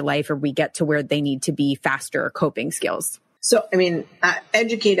saves their life, or we get to where they need to be faster coping skills? So,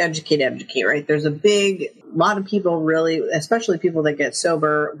 educate, right? There's a lot of people really, especially people that get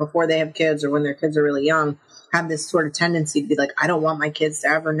sober before they have kids or when their kids are really young, have this sort of tendency to be like, I don't want my kids to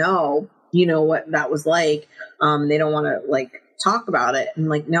ever know, what that was like. They don't want to talk about it. And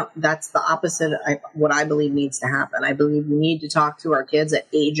no, that's the opposite. What I believe needs to happen. I believe we need to talk to our kids at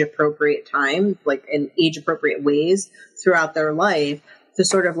age appropriate times, in age appropriate ways throughout their life, to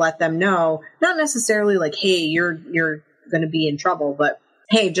sort of let them know, not necessarily hey, you're going to be in trouble, but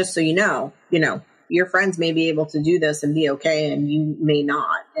hey, just so you know, your friends may be able to do this and be okay, and you may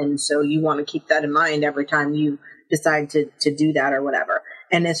not. And so you want to keep that in mind every time you decide to do that or whatever.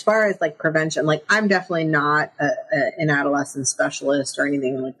 And as far as like prevention, like I'm definitely not an adolescent specialist or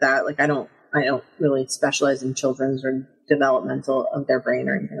anything like that. Like I don't really specialize in children's or developmental of their brain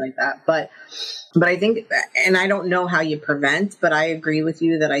or anything like that. But I think, and I don't know how you prevent, but I agree with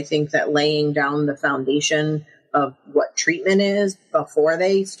you that I think that laying down the foundation of what treatment is before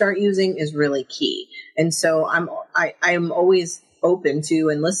they start using is really key. And so I'm always open to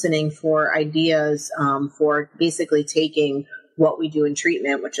and listening for ideas for basically taking what we do in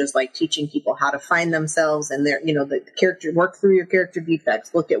treatment, which is like teaching people how to find themselves and their, the character, work through your character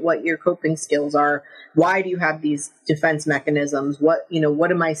defects, look at what your coping skills are. Why do you have these defense mechanisms? What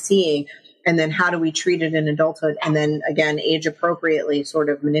am I seeing? And then how do we treat it in adulthood? And then again, age appropriately sort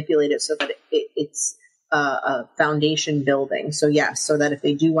of manipulate it so that it's a foundation building. So yes, so that if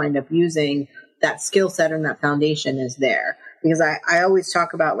they do wind up using, that skill set and that foundation is there. Because I always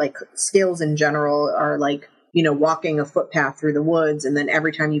talk about like skills in general are like, walking a footpath through the woods. And then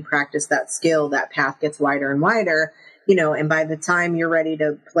every time you practice that skill, that path gets wider and wider, and by the time you're ready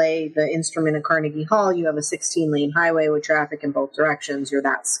to play the instrument at Carnegie Hall, you have a 16-lane highway with traffic in both directions. You're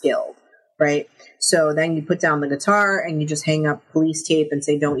that skilled, right? So then you put down the guitar and you just hang up police tape and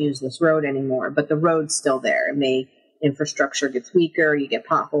say, don't use this road anymore. But the road's still there. Infrastructure gets weaker, you get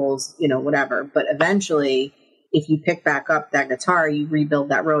potholes, whatever. But eventually, if you pick back up that guitar, you rebuild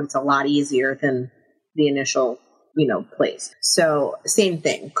that road. It's a lot easier than the initial, place. So same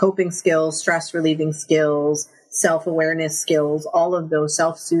thing, coping skills, stress relieving skills, self-awareness skills, all of those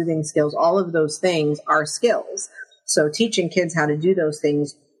self-soothing skills, all of those things are skills. So teaching kids how to do those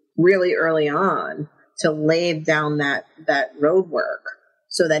things really early on to lay down that road work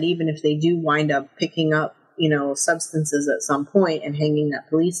so that even if they do wind up picking up, substances at some point and hanging that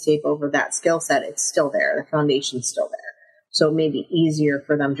police tape over that skill set, it's still there. The foundation's still there. So it may be easier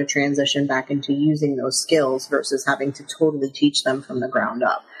for them to transition back into using those skills versus having to totally teach them from the ground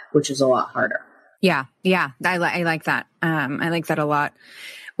up, which is a lot harder. Yeah. I like that. I like that a lot.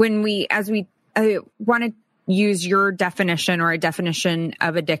 I want to use your definition or a definition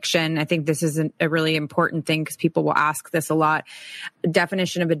of addiction. I think this is a really important thing because people will ask this a lot.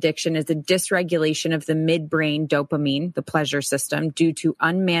 Definition of addiction is a dysregulation of the midbrain dopamine, the pleasure system, due to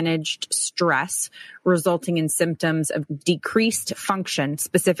unmanaged stress, resulting in symptoms of decreased function,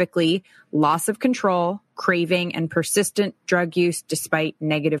 specifically loss of control, craving, and persistent drug use despite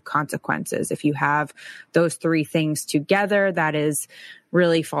negative consequences. If you have those three things together, that is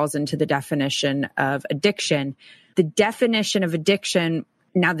really falls into the definition of addiction. The definition of addiction,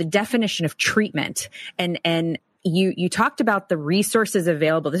 now the definition of treatment, and you talked about the resources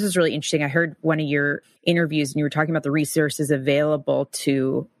available. This is really interesting. I heard one of your interviews and you were talking about the resources available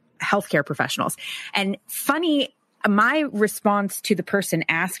to healthcare professionals. And funny, my response to the person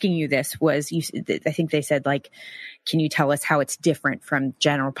asking you this was, I think they said, like, can you tell us how it's different from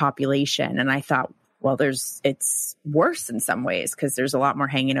general population? And I thought, well, it's worse in some ways because there's a lot more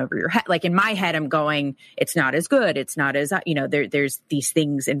hanging over your head. Like in my head, I'm going, it's not as good. It's not as, there's these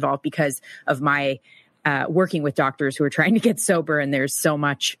things involved because of my working with doctors who are trying to get sober and there's so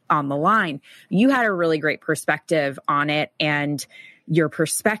much on the line. You had a really great perspective on it, and your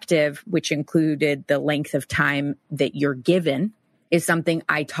perspective, which included the length of time that you're given, is something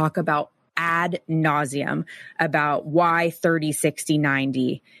I talk about ad nauseum about why 30, 60,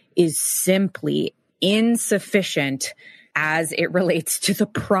 90 is simply insufficient as it relates to the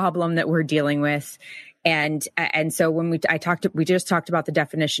problem that we're dealing with. And so when we just talked about the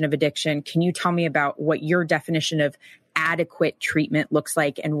definition of addiction. Can you tell me about what your definition of adequate treatment looks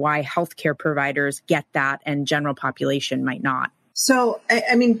like and why healthcare providers get that and general population might not? So,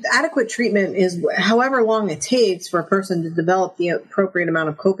 adequate treatment is however long it takes for a person to develop the appropriate amount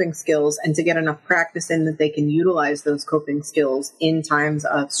of coping skills and to get enough practice in that they can utilize those coping skills in times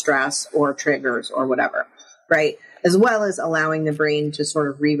of stress or triggers or whatever, right? As well as allowing the brain to sort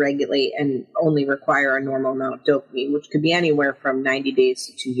of re-regulate and only require a normal amount of dopamine, which could be anywhere from 90 days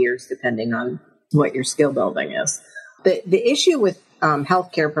to 2 years, depending on what your skill building is. The issue with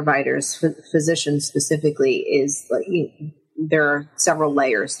healthcare providers, physicians specifically, is there are several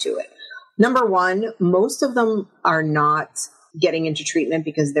layers to it. Number one, most of them are not getting into treatment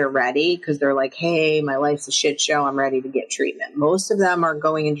because they're ready, because they're like, hey, my life's a shit show, I'm ready to get treatment. Most of them are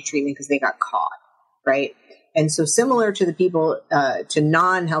going into treatment because they got caught, right? And so similar to the people, to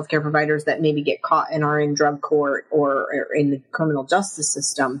non-healthcare providers that maybe get caught and are in drug court or in the criminal justice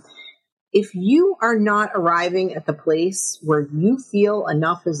system, if you are not arriving at the place where you feel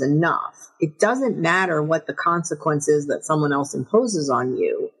enough is enough, it doesn't matter what the consequences that someone else imposes on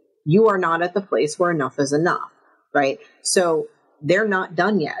you. you are not at the place where enough is enough, right? So they're not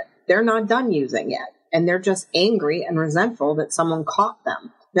done yet. They're not done using yet. And they're just angry and resentful that someone caught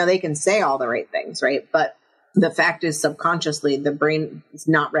them. Now they can say all the right things, right? But the fact is, subconsciously, the brain is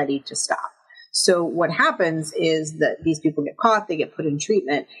not ready to stop. So what happens is that these people get caught, they get put in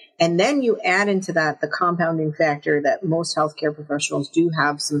treatment, and then you add into that the compounding factor that most healthcare professionals do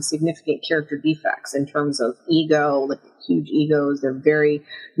have some significant character defects in terms of ego, like huge egos. They're very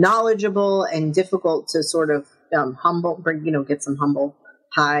knowledgeable and difficult to sort of get some humble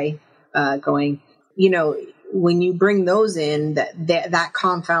pie going. When you bring those in, that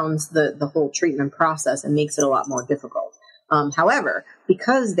confounds the whole treatment process and makes it a lot more difficult. However,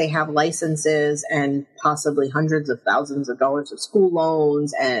 because they have licenses and possibly hundreds of thousands of dollars of school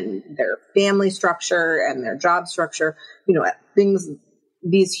loans and their family structure and their job structure,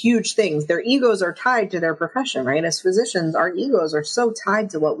 these huge things, their egos are tied to their profession, right? As physicians, our egos are so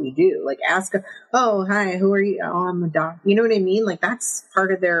tied to what we do. Like ask, oh, hi, who are you? Oh, I'm a doc. You know what I mean? Like that's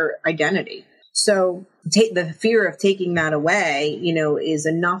part of their identity. So the fear of taking that away, is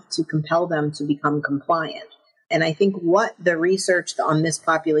enough to compel them to become compliant. And I think what the research on this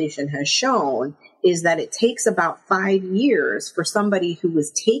population has shown is that it takes about 5 years for somebody who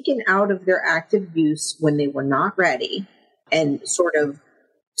was taken out of their active use when they were not ready and sort of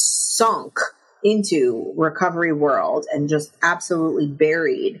sunk into recovery world and just absolutely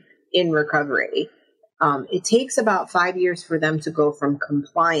buried in recovery. It takes about 5 years for them to go from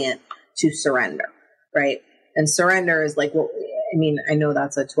compliant to surrender, right? And surrender is like, I know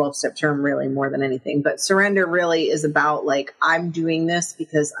that's a 12-step term really more than anything, but surrender really is about like, I'm doing this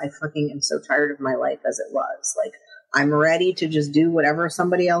because I fucking am so tired of my life as it was. Like, I'm ready to just do whatever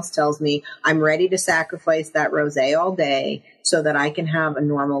somebody else tells me. I'm ready to sacrifice that rosé all day so that I can have a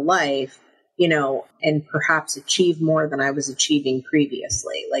normal life, and perhaps achieve more than I was achieving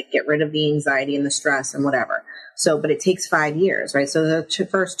previously, like get rid of the anxiety and the stress and whatever. So, but it takes 5 years, right? So the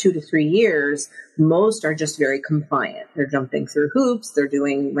first 2 to 3 years, most are just very compliant. They're jumping through hoops. They're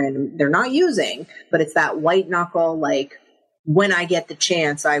doing they're not using, but it's that white knuckle, like when I get the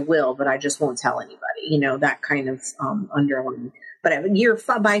chance, I will, but I just won't tell anybody, that kind of underlying. But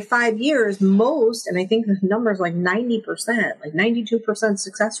by 5 years, most, and I think the number is like 90%, like 92%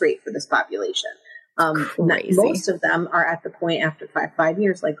 success rate for this population. Most of them are at the point after 5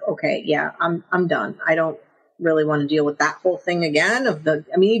 years, like, okay, yeah, I'm done. I don't really want to deal with that whole thing again.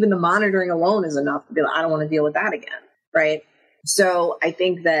 Even the monitoring alone is enough to be like, I don't want to deal with that again. Right. So I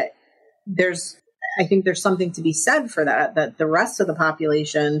think that there's something to be said for that the rest of the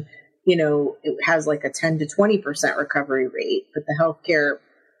population, it has like a 10 to 20% recovery rate, but the healthcare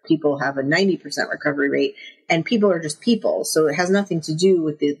people have a 90% recovery rate, and people are just people. So it has nothing to do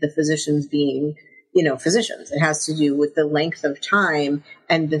with the physicians being, physicians. It has to do with the length of time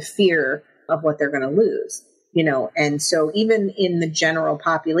and the fear of what they're going to lose. And so even in the general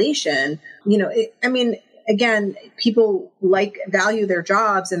population, again, people value their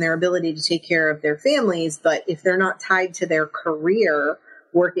jobs and their ability to take care of their families. But if they're not tied to their career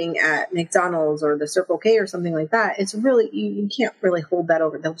working at McDonald's or the Circle K or something like that, it's really, you can't really hold that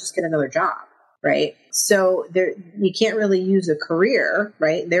over. They'll just get another job. Right. So you can't really use a career,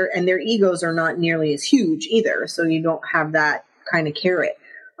 right? Their egos are not nearly as huge either. So you don't have that kind of carrot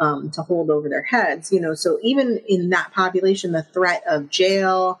to hold over their heads, so even in that population, the threat of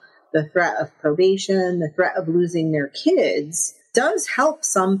jail, the threat of probation, the threat of losing their kids does help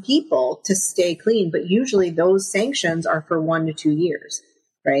some people to stay clean. But usually those sanctions are for 1 to 2 years,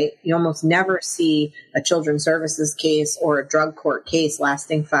 right? You almost never see a children's services case or a drug court case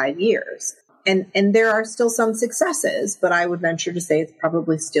lasting 5 years. And there are still some successes, but I would venture to say it's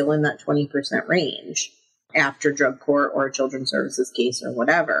probably still in that 20% range after drug court or a children's services case or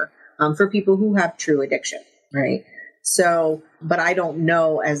whatever, for people who have true addiction, right? So, but I don't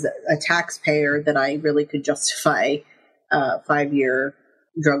know as a taxpayer that I really could justify a 5-year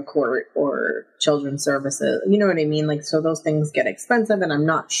drug court or children's services. You know what I mean? Like, so those things get expensive, and I'm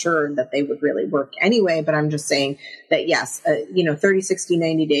not sure that they would really work anyway, but I'm just saying that yes, 30, 60,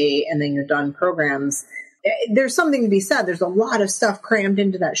 90 day, and then you're done programs. There's something to be said. There's a lot of stuff crammed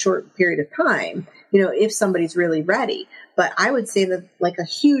into that short period of time, if somebody's really ready. But I would say that like a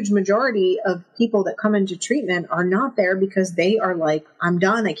huge majority of people that come into treatment are not there because they are like, I'm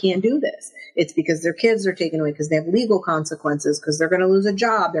done. I can't do this. It's because their kids are taken away, because they have legal consequences, because they're going to lose a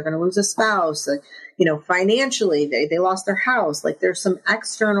job. They're going to lose a spouse. Financially, they lost their house. Like there's some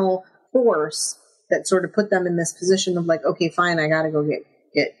external force that sort of put them in this position of like, okay, fine, I got to go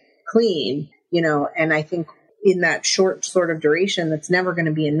get clean. And I think in that short sort of duration, that's never going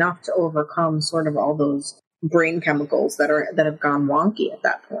to be enough to overcome sort of all those brain chemicals that have gone wonky at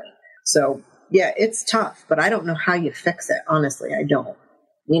that point. So yeah, it's tough, but I don't know how you fix it. Honestly, I don't.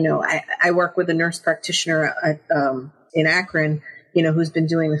 I work with a nurse practitioner in Akron, who's been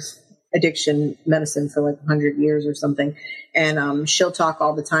doing this addiction medicine for like 100 years or something. And she'll talk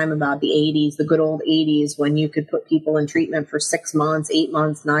all the time about the 80s, the good old 80s, when you could put people in treatment for 6 months, 8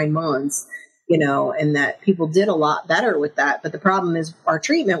 months, 9 months, and that people did a lot better with that. But the problem is our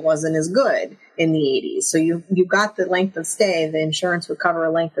treatment wasn't as good in the 80s. So you got the length of stay, the insurance would cover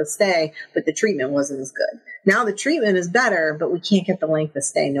a length of stay, but the treatment wasn't as good. Now the treatment is better, but we can't get the length of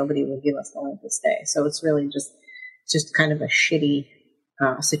stay. Nobody will give us the length of stay. So it's really just kind of a shitty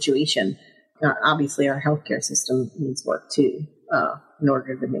situation. Obviously, our healthcare system needs work too, in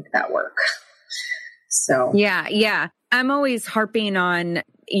order to make that work. So yeah, I'm always harping on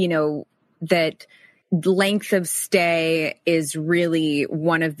that length of stay is really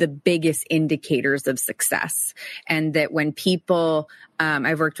one of the biggest indicators of success. And that when people,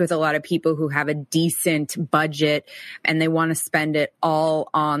 I've worked with a lot of people who have a decent budget and they want to spend it all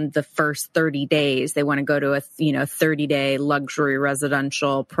on the first 30 days. They want to go to a 30-day luxury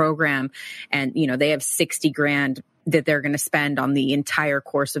residential program and, they have 60 grand that they're going to spend on the entire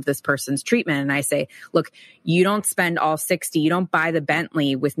course of this person's treatment. And I say, look, you don't spend all 60, you don't buy the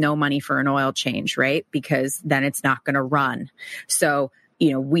Bentley with no money for an oil change, right? Because then it's not going to run. So,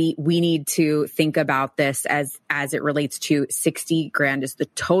 we need to think about this as it relates to 60 grand is the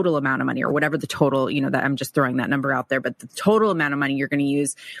total amount of money or whatever the total, that I'm just throwing that number out there, but the total amount of money you're going to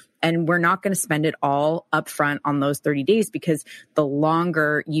use. And we're not going to spend it all upfront on those 30 days because the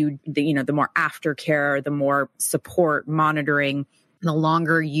longer the more aftercare, the more support, monitoring, the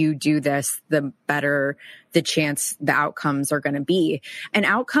longer you do this, the better the chance the outcomes are going to be. And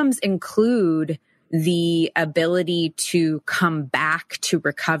outcomes include the ability to come back to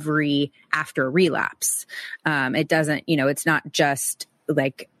recovery after a relapse. It doesn't, it's not just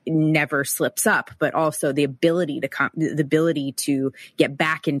like never slips up, but also the ability to get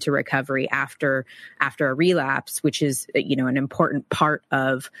back into recovery after a relapse, which is, an important part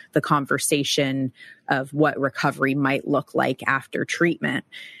of the conversation of what recovery might look like after treatment.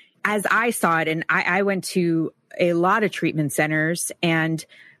 As I saw it, and I went to a lot of treatment centers and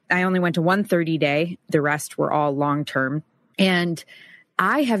I only went to one 30-day. The rest were all long-term. And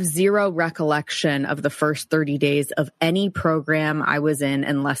I have zero recollection of the first 30 days of any program I was in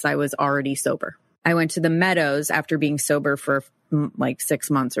unless I was already sober. I went to the Meadows after being sober for like 6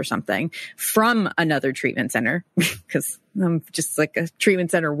 months or something from another treatment center because I'm just like a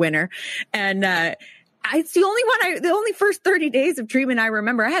treatment center winner. And it's the only first 30 days of treatment I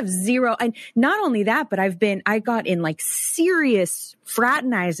remember. I have zero. And not only that, but I got in like serious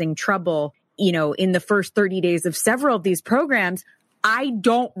fraternizing trouble, in the first 30 days of several of these programs. I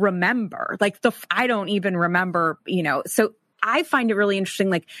don't remember, I don't even remember, so I find it really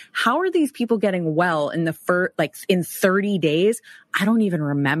interesting. Like, how are these people getting well in in 30 days? I don't even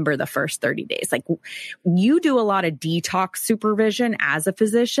remember the first 30 days. Like, you do a lot of detox supervision as a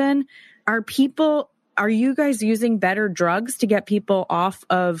physician. Are you guys using better drugs to get people off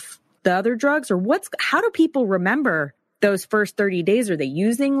of the other drugs, or how do people remember those first 30 days? Are they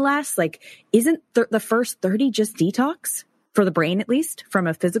using less? Like, isn't the first 30 just detox? For the brain, at least, from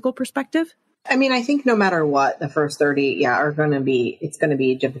a physical perspective? I mean, I think no matter what, the first 30, it's going to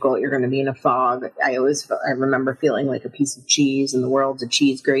be difficult. You're going to be in a fog. I remember feeling like a piece of cheese and the world's a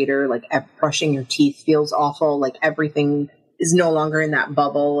cheese grater. Like brushing your teeth feels awful. Like everything is no longer in that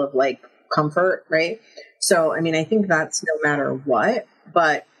bubble of like comfort, right? So, I mean, I think that's no matter what.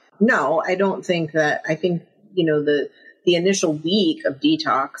 But no, I don't think that. I think, the initial week of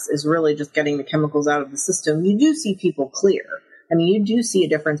detox is really just getting the chemicals out of the system. You do see people clear. I mean, you do see a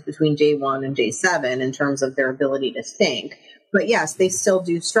difference between day 1 and day 7 in terms of their ability to think. But yes, they still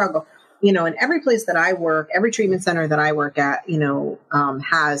do struggle. In every place that I work, every treatment center that I work at,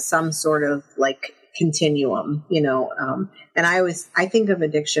 has some sort of like continuum, and I think of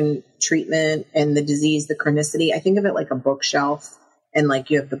addiction treatment and the disease, the chronicity. I think of it like a bookshelf. And like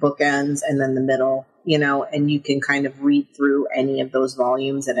you have the bookends and then the middle, and you can kind of read through any of those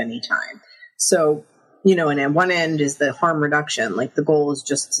volumes at any time. So, and at one end is the harm reduction. Like the goal is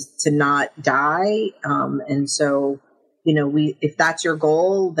just to not die. And so, if that's your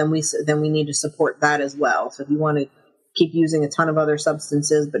goal, then we need to support that as well. So if you want to keep using a ton of other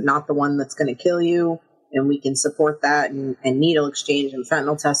substances, but not the one that's going to kill you, and we can support that and needle exchange and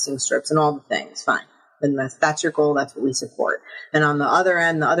fentanyl testing strips and all the things, fine. Then that's your goal. That's what we support. And on the other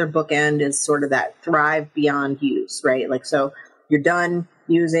end, the other bookend is sort of that thrive beyond use, right? Like, so you're done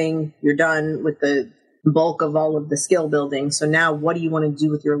using, you're done with the bulk of all of the skill building. So now what do you want to do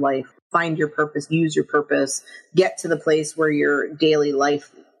with your life? Find your purpose, use your purpose, get to the place where your daily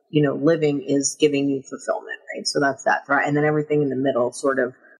life living is giving you fulfillment, right? So that's that. And then everything in the middle sort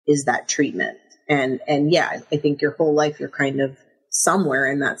of is that treatment. And yeah, I think your whole life, you're kind of somewhere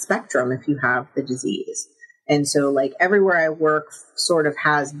in that spectrum if you have the disease. And so like everywhere I work sort of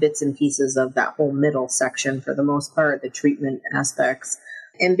has bits and pieces of that whole middle section for the most part, the treatment aspects.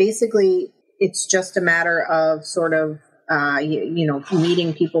 And basically it's just a matter of sort of,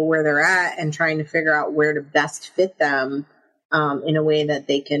 meeting people where they're at and trying to figure out where to best fit them in a way that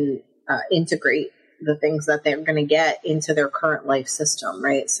they can integrate the things that they're going to get into their current life system,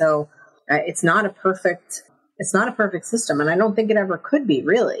 right? So it's not a perfect system, and I don't think it ever could be,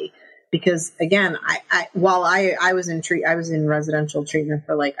 really, because again, while I was in residential treatment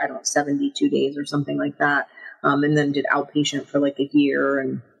for 72 days or something like that, and then did outpatient for a year,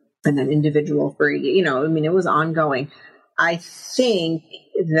 and then individual for a year. It was ongoing. I think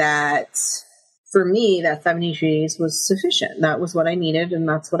that for me, that 72 days was sufficient. That was what I needed, and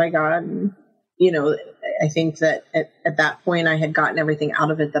that's what I got. And, I think that at that point I had gotten everything out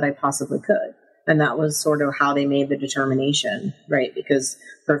of it that I possibly could. And that was sort of how they made the determination, right? Because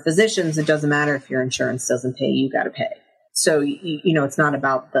for physicians, it doesn't matter if your insurance doesn't pay, you got to pay. So, it's not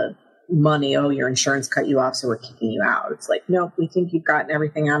about the money. Oh, your insurance cut you off, so we're kicking you out. It's like, no, we think you've gotten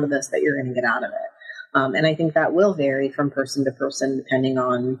everything out of this that you're going to get out of it. And I think that will vary from person to person, depending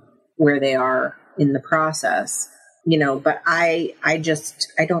on where they are in the process, but I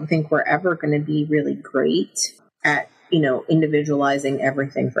don't think we're ever going to be really great at, individualizing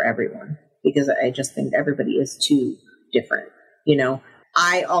everything for everyone, because I just think everybody is too different.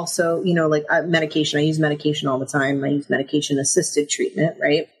 I also, medication, I use medication all the time. I use medication assisted treatment,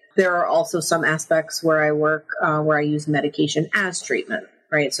 right? There are also some aspects where I work, where I use medication as treatment,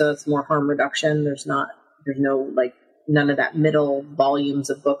 right? So it's more harm reduction. There's no none of that middle volumes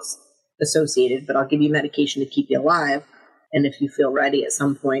of books associated, but I'll give you medication to keep you alive. And if you feel ready at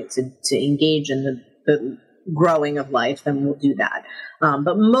some point to engage in the growing of life, then we'll do that.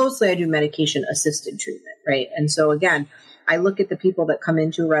 But mostly I do medication assisted treatment, right? And so again, I look at the people that come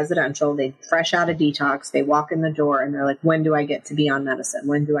into residential, they fresh out of detox, they walk in the door and they're like, when do I get to be on medicine?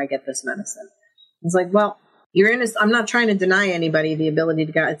 When do I get this medicine? It's like, well, I'm not trying to deny anybody the ability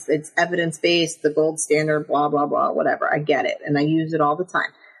to get, it's evidence-based, the gold standard, blah, blah, blah, whatever. I get it. And I use it all the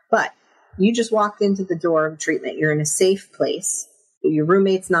time. But you just walked into the door of treatment. You're in a safe place. Your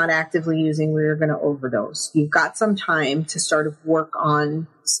roommate's not actively using where you're going to overdose. You've got some time to sort of work on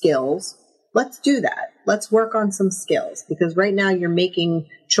skills. Let's do that. Let's work on some skills, because right now you're making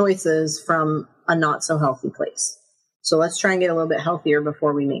choices from a not so healthy place. So let's try and get a little bit healthier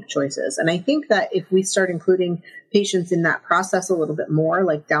before we make choices. And I think that if we start including patients in that process a little bit more,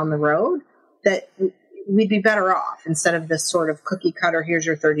 like down the road, that we'd be better off, instead of this sort of cookie cutter, here's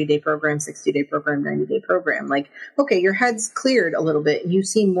your 30-day program, 60-day program, 90-day program. Like, okay, your head's cleared a little bit. You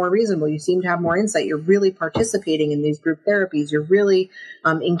seem more reasonable. You seem to have more insight. You're really participating in these group therapies. You're really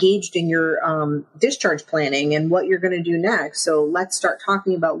engaged in your discharge planning and what you're going to do next. So let's start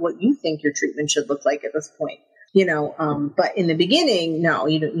talking about what you think your treatment should look like at this point. But in the beginning, no,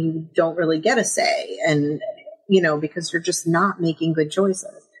 you don't really get a say, and, because you're just not making good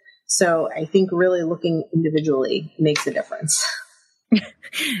choices. So I think really looking individually makes a difference.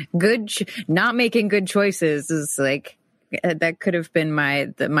 Not making good choices is like, that could have been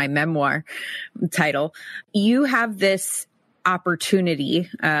my memoir title. You have this opportunity,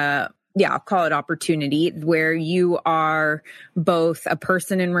 I'll call it opportunity, where you are both a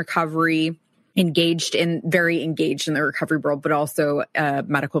person in recovery, very engaged in the recovery world, but also a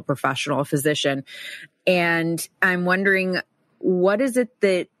medical professional, a physician. And I'm wondering, what is it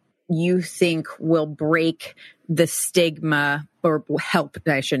that you think will break the stigma, or help,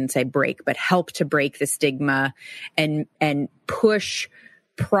 I shouldn't say break, but help to break the stigma and push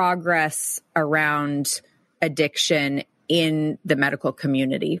progress around addiction in the medical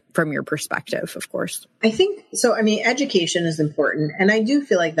community, from your perspective, of course? I think so. I mean, education is important. And I do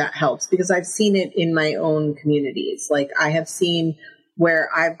feel like that helps, because I've seen it in my own communities. Like, I have seen where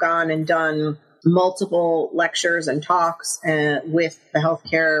I've gone and done multiple lectures and talks with the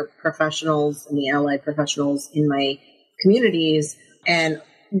healthcare professionals and the allied professionals in my communities, and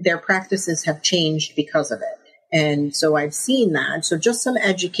their practices have changed because of it. And so I've seen that. So just some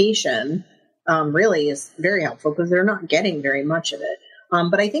education really is very helpful, because they're not getting very much of it.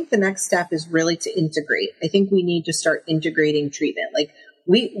 But I think the next step is really to integrate. I think we need to start integrating treatment. Like,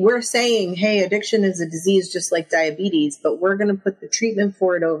 we're saying, hey, addiction is a disease just like diabetes, but we're going to put the treatment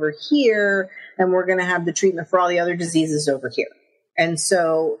for it over here, and we're going to have the treatment for all the other diseases over here. And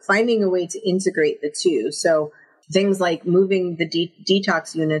so finding a way to integrate the two. So things like moving the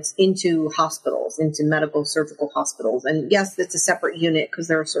detox units into hospitals, into medical surgical hospitals. And yes, it's a separate unit because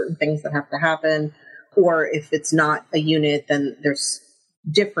there are certain things that have to happen. Or if it's not a unit, then there's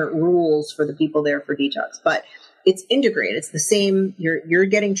different rules for the people there for detox. But it's integrated. It's the same. You're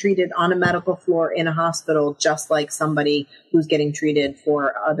getting treated on a medical floor in a hospital, just like somebody who's getting treated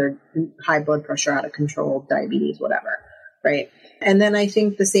for other high blood pressure, out of control, diabetes, whatever. Right. And then I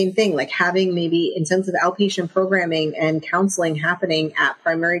think the same thing, like having maybe intensive outpatient programming and counseling happening at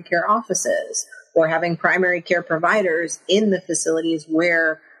primary care offices, or having primary care providers in the facilities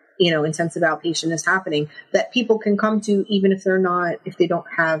where, intensive outpatient is happening, that people can come to even if they don't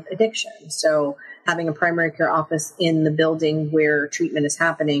have addiction. So having a primary care office in the building where treatment is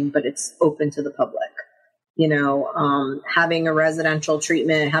happening, but it's open to the public, having a residential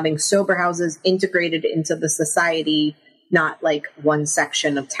treatment, having sober houses integrated into the society, not like one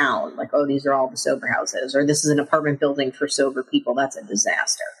section of town, like, oh, these are all the sober houses, or this is an apartment building for sober people. That's a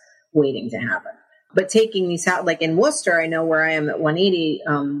disaster waiting to happen. But taking these out, like in Worcester, I know where I am at 180,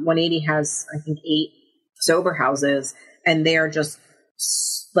 180 has, I think, 8 sober houses, and they are just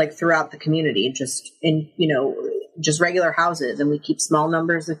like throughout the community, just in, just regular houses. And we keep small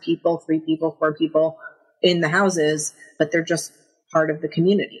numbers of people, 3 people, 4 people in the houses, but they're just part of the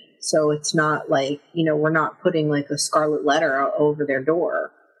community. So it's not like, we're not putting like a scarlet letter over their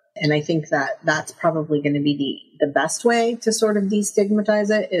door. And I think that that's probably going to be the best way to sort of destigmatize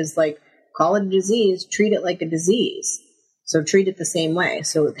it, is like, call it a disease, treat it like a disease. So treat it the same way.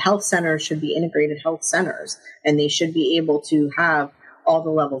 So health centers should be integrated health centers, and they should be able to have all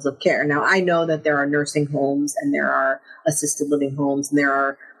the levels of care. Now, I know that there are nursing homes and there are assisted living homes and there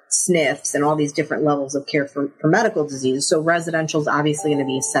are SNFs and all these different levels of care for medical diseases. So residential is obviously going to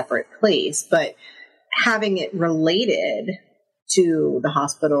be a separate place, but having it related to the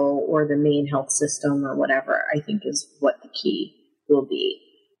hospital or the main health system or whatever, I think is what the key will be,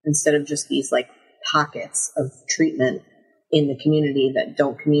 instead of just these like pockets of treatment in the community that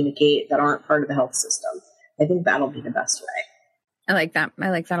don't communicate, that aren't part of the health system. I think that'll be the best way. I like that.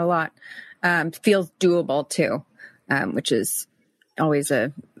 I like that a lot. Feels doable too, which is always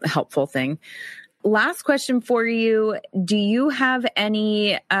a helpful thing. Last question for you. Do you have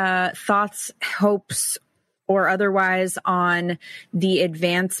any thoughts, hopes, or otherwise on the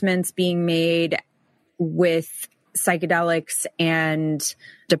advancements being made with psychedelics and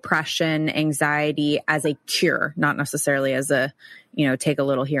depression, anxiety as a cure, not necessarily as a, take a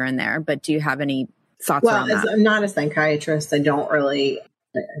little here and there, but do you have any thoughts around that? I'm not a psychiatrist. I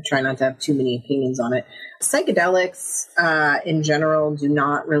try not to have too many opinions on it. Psychedelics in general do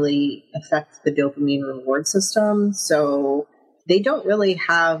not really affect the dopamine reward system. So they don't really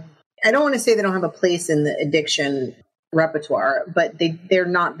have, I don't want to say they don't have a place in the addiction repertoire, but they're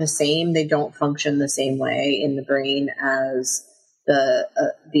not the same. They don't function the same way in the brain as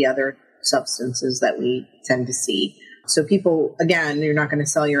the other substances that we tend to see. So people, again, you're not going to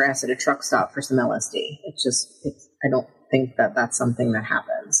sell your ass at a truck stop for some LSD. I don't think that that's something that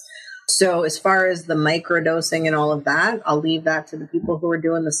happens. So as far as the microdosing and all of that, I'll leave that to the people who are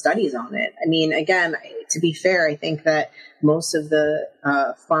doing the studies on it. I mean, again, to be fair, I think that most of the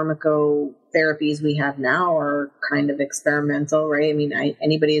pharmacotherapies we have now are kind of experimental, right? I mean,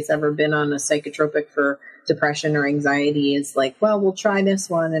 anybody that's ever been on a psychotropic for depression or anxiety is like, well, we'll try this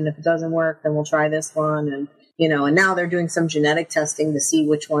one. And if it doesn't work, then we'll try this one. And, and now they're doing some genetic testing to see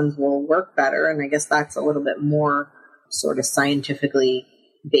which ones will work better. And I guess that's a little bit more sort of scientifically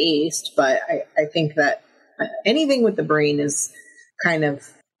based, but I think that anything with the brain is kind of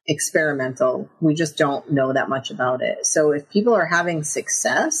experimental. We just don't know that much about it. So if people are having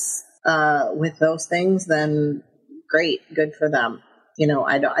success with those things, then great, good for them.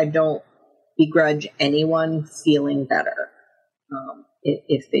 I don't begrudge anyone feeling better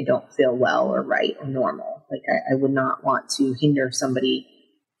if they don't feel well or right or normal. Like I would not want to hinder somebody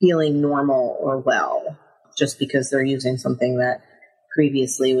feeling normal or well just because they're using something that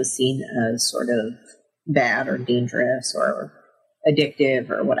previously was seen as sort of bad or dangerous or addictive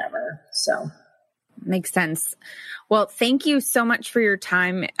or whatever. So makes sense. Well, thank you so much for your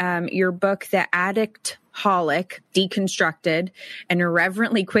time. Your book, The Addict-Holic, Deconstructed, an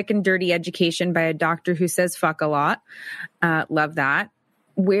irreverently quick and dirty education by a doctor who says fuck a lot. Love that.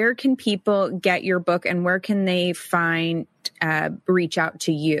 Where can people get your book, and where can they reach out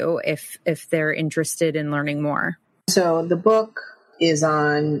to you if they're interested in learning more? So the book is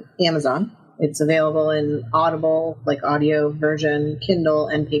on Amazon. It's available in Audible, like audio version, Kindle,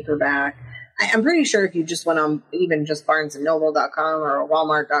 and paperback. I'm pretty sure if you just went on even just barnesandnoble.com or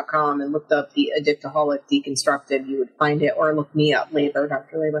walmart.com and looked up The Addict-Holic Deconstructed, you would find it, or look me up,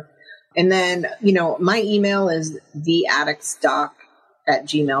 Dr. Labor. And then, my email is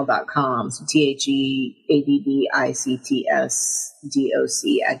theaddictsdoc@gmail.com. So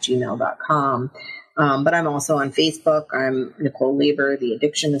TheAddictsDoc@gmail.com. But I'm also on Facebook. I'm Nicole Labor, the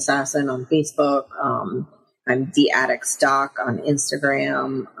Addiction Assassin on Facebook. I'm The Addicts Doc on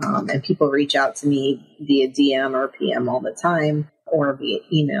Instagram. And people reach out to me via DM or PM all the time or via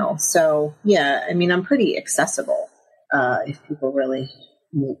email. So yeah, I'm pretty accessible, if people really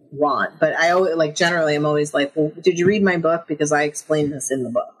want. But I always, generally I'm always like, well, did you read my book? Because I explained this in the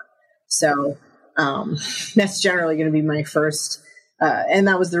book. So, that's generally going to be my first, and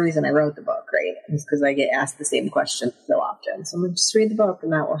that was the reason I wrote the book, right? Is because I get asked the same question so often. So I'm going to just read the book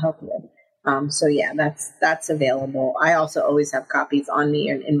and that will help you. So yeah, that's available. I also always have copies on me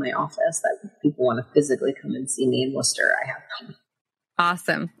and in my office that if people want to physically come and see me in Worcester, I have them.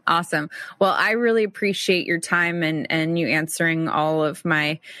 Awesome. Well, I really appreciate your time and you answering all of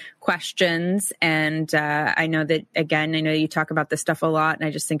my questions. And I know you talk about this stuff a lot, and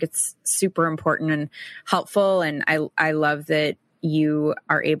I just think it's super important and helpful. And I love that you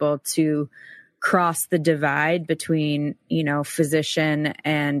are able to cross the divide between, physician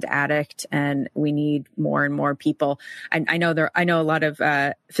and addict, and we need more and more people. I know a lot of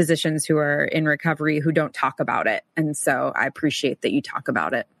physicians who are in recovery who don't talk about it. And so I appreciate that you talk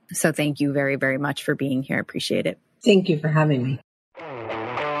about it. So thank you very, very much for being here. Appreciate it. Thank you for having me.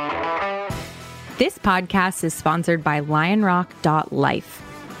 This podcast is sponsored by lionrock.life.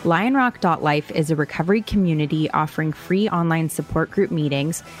 Lionrock.life is a recovery community offering free online support group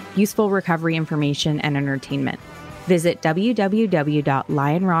meetings, useful recovery information, and entertainment. Visit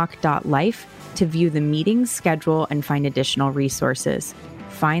www.lionrock.life to view the meeting schedule and find additional resources.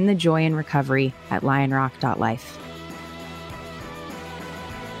 Find the joy in recovery at lionrock.life.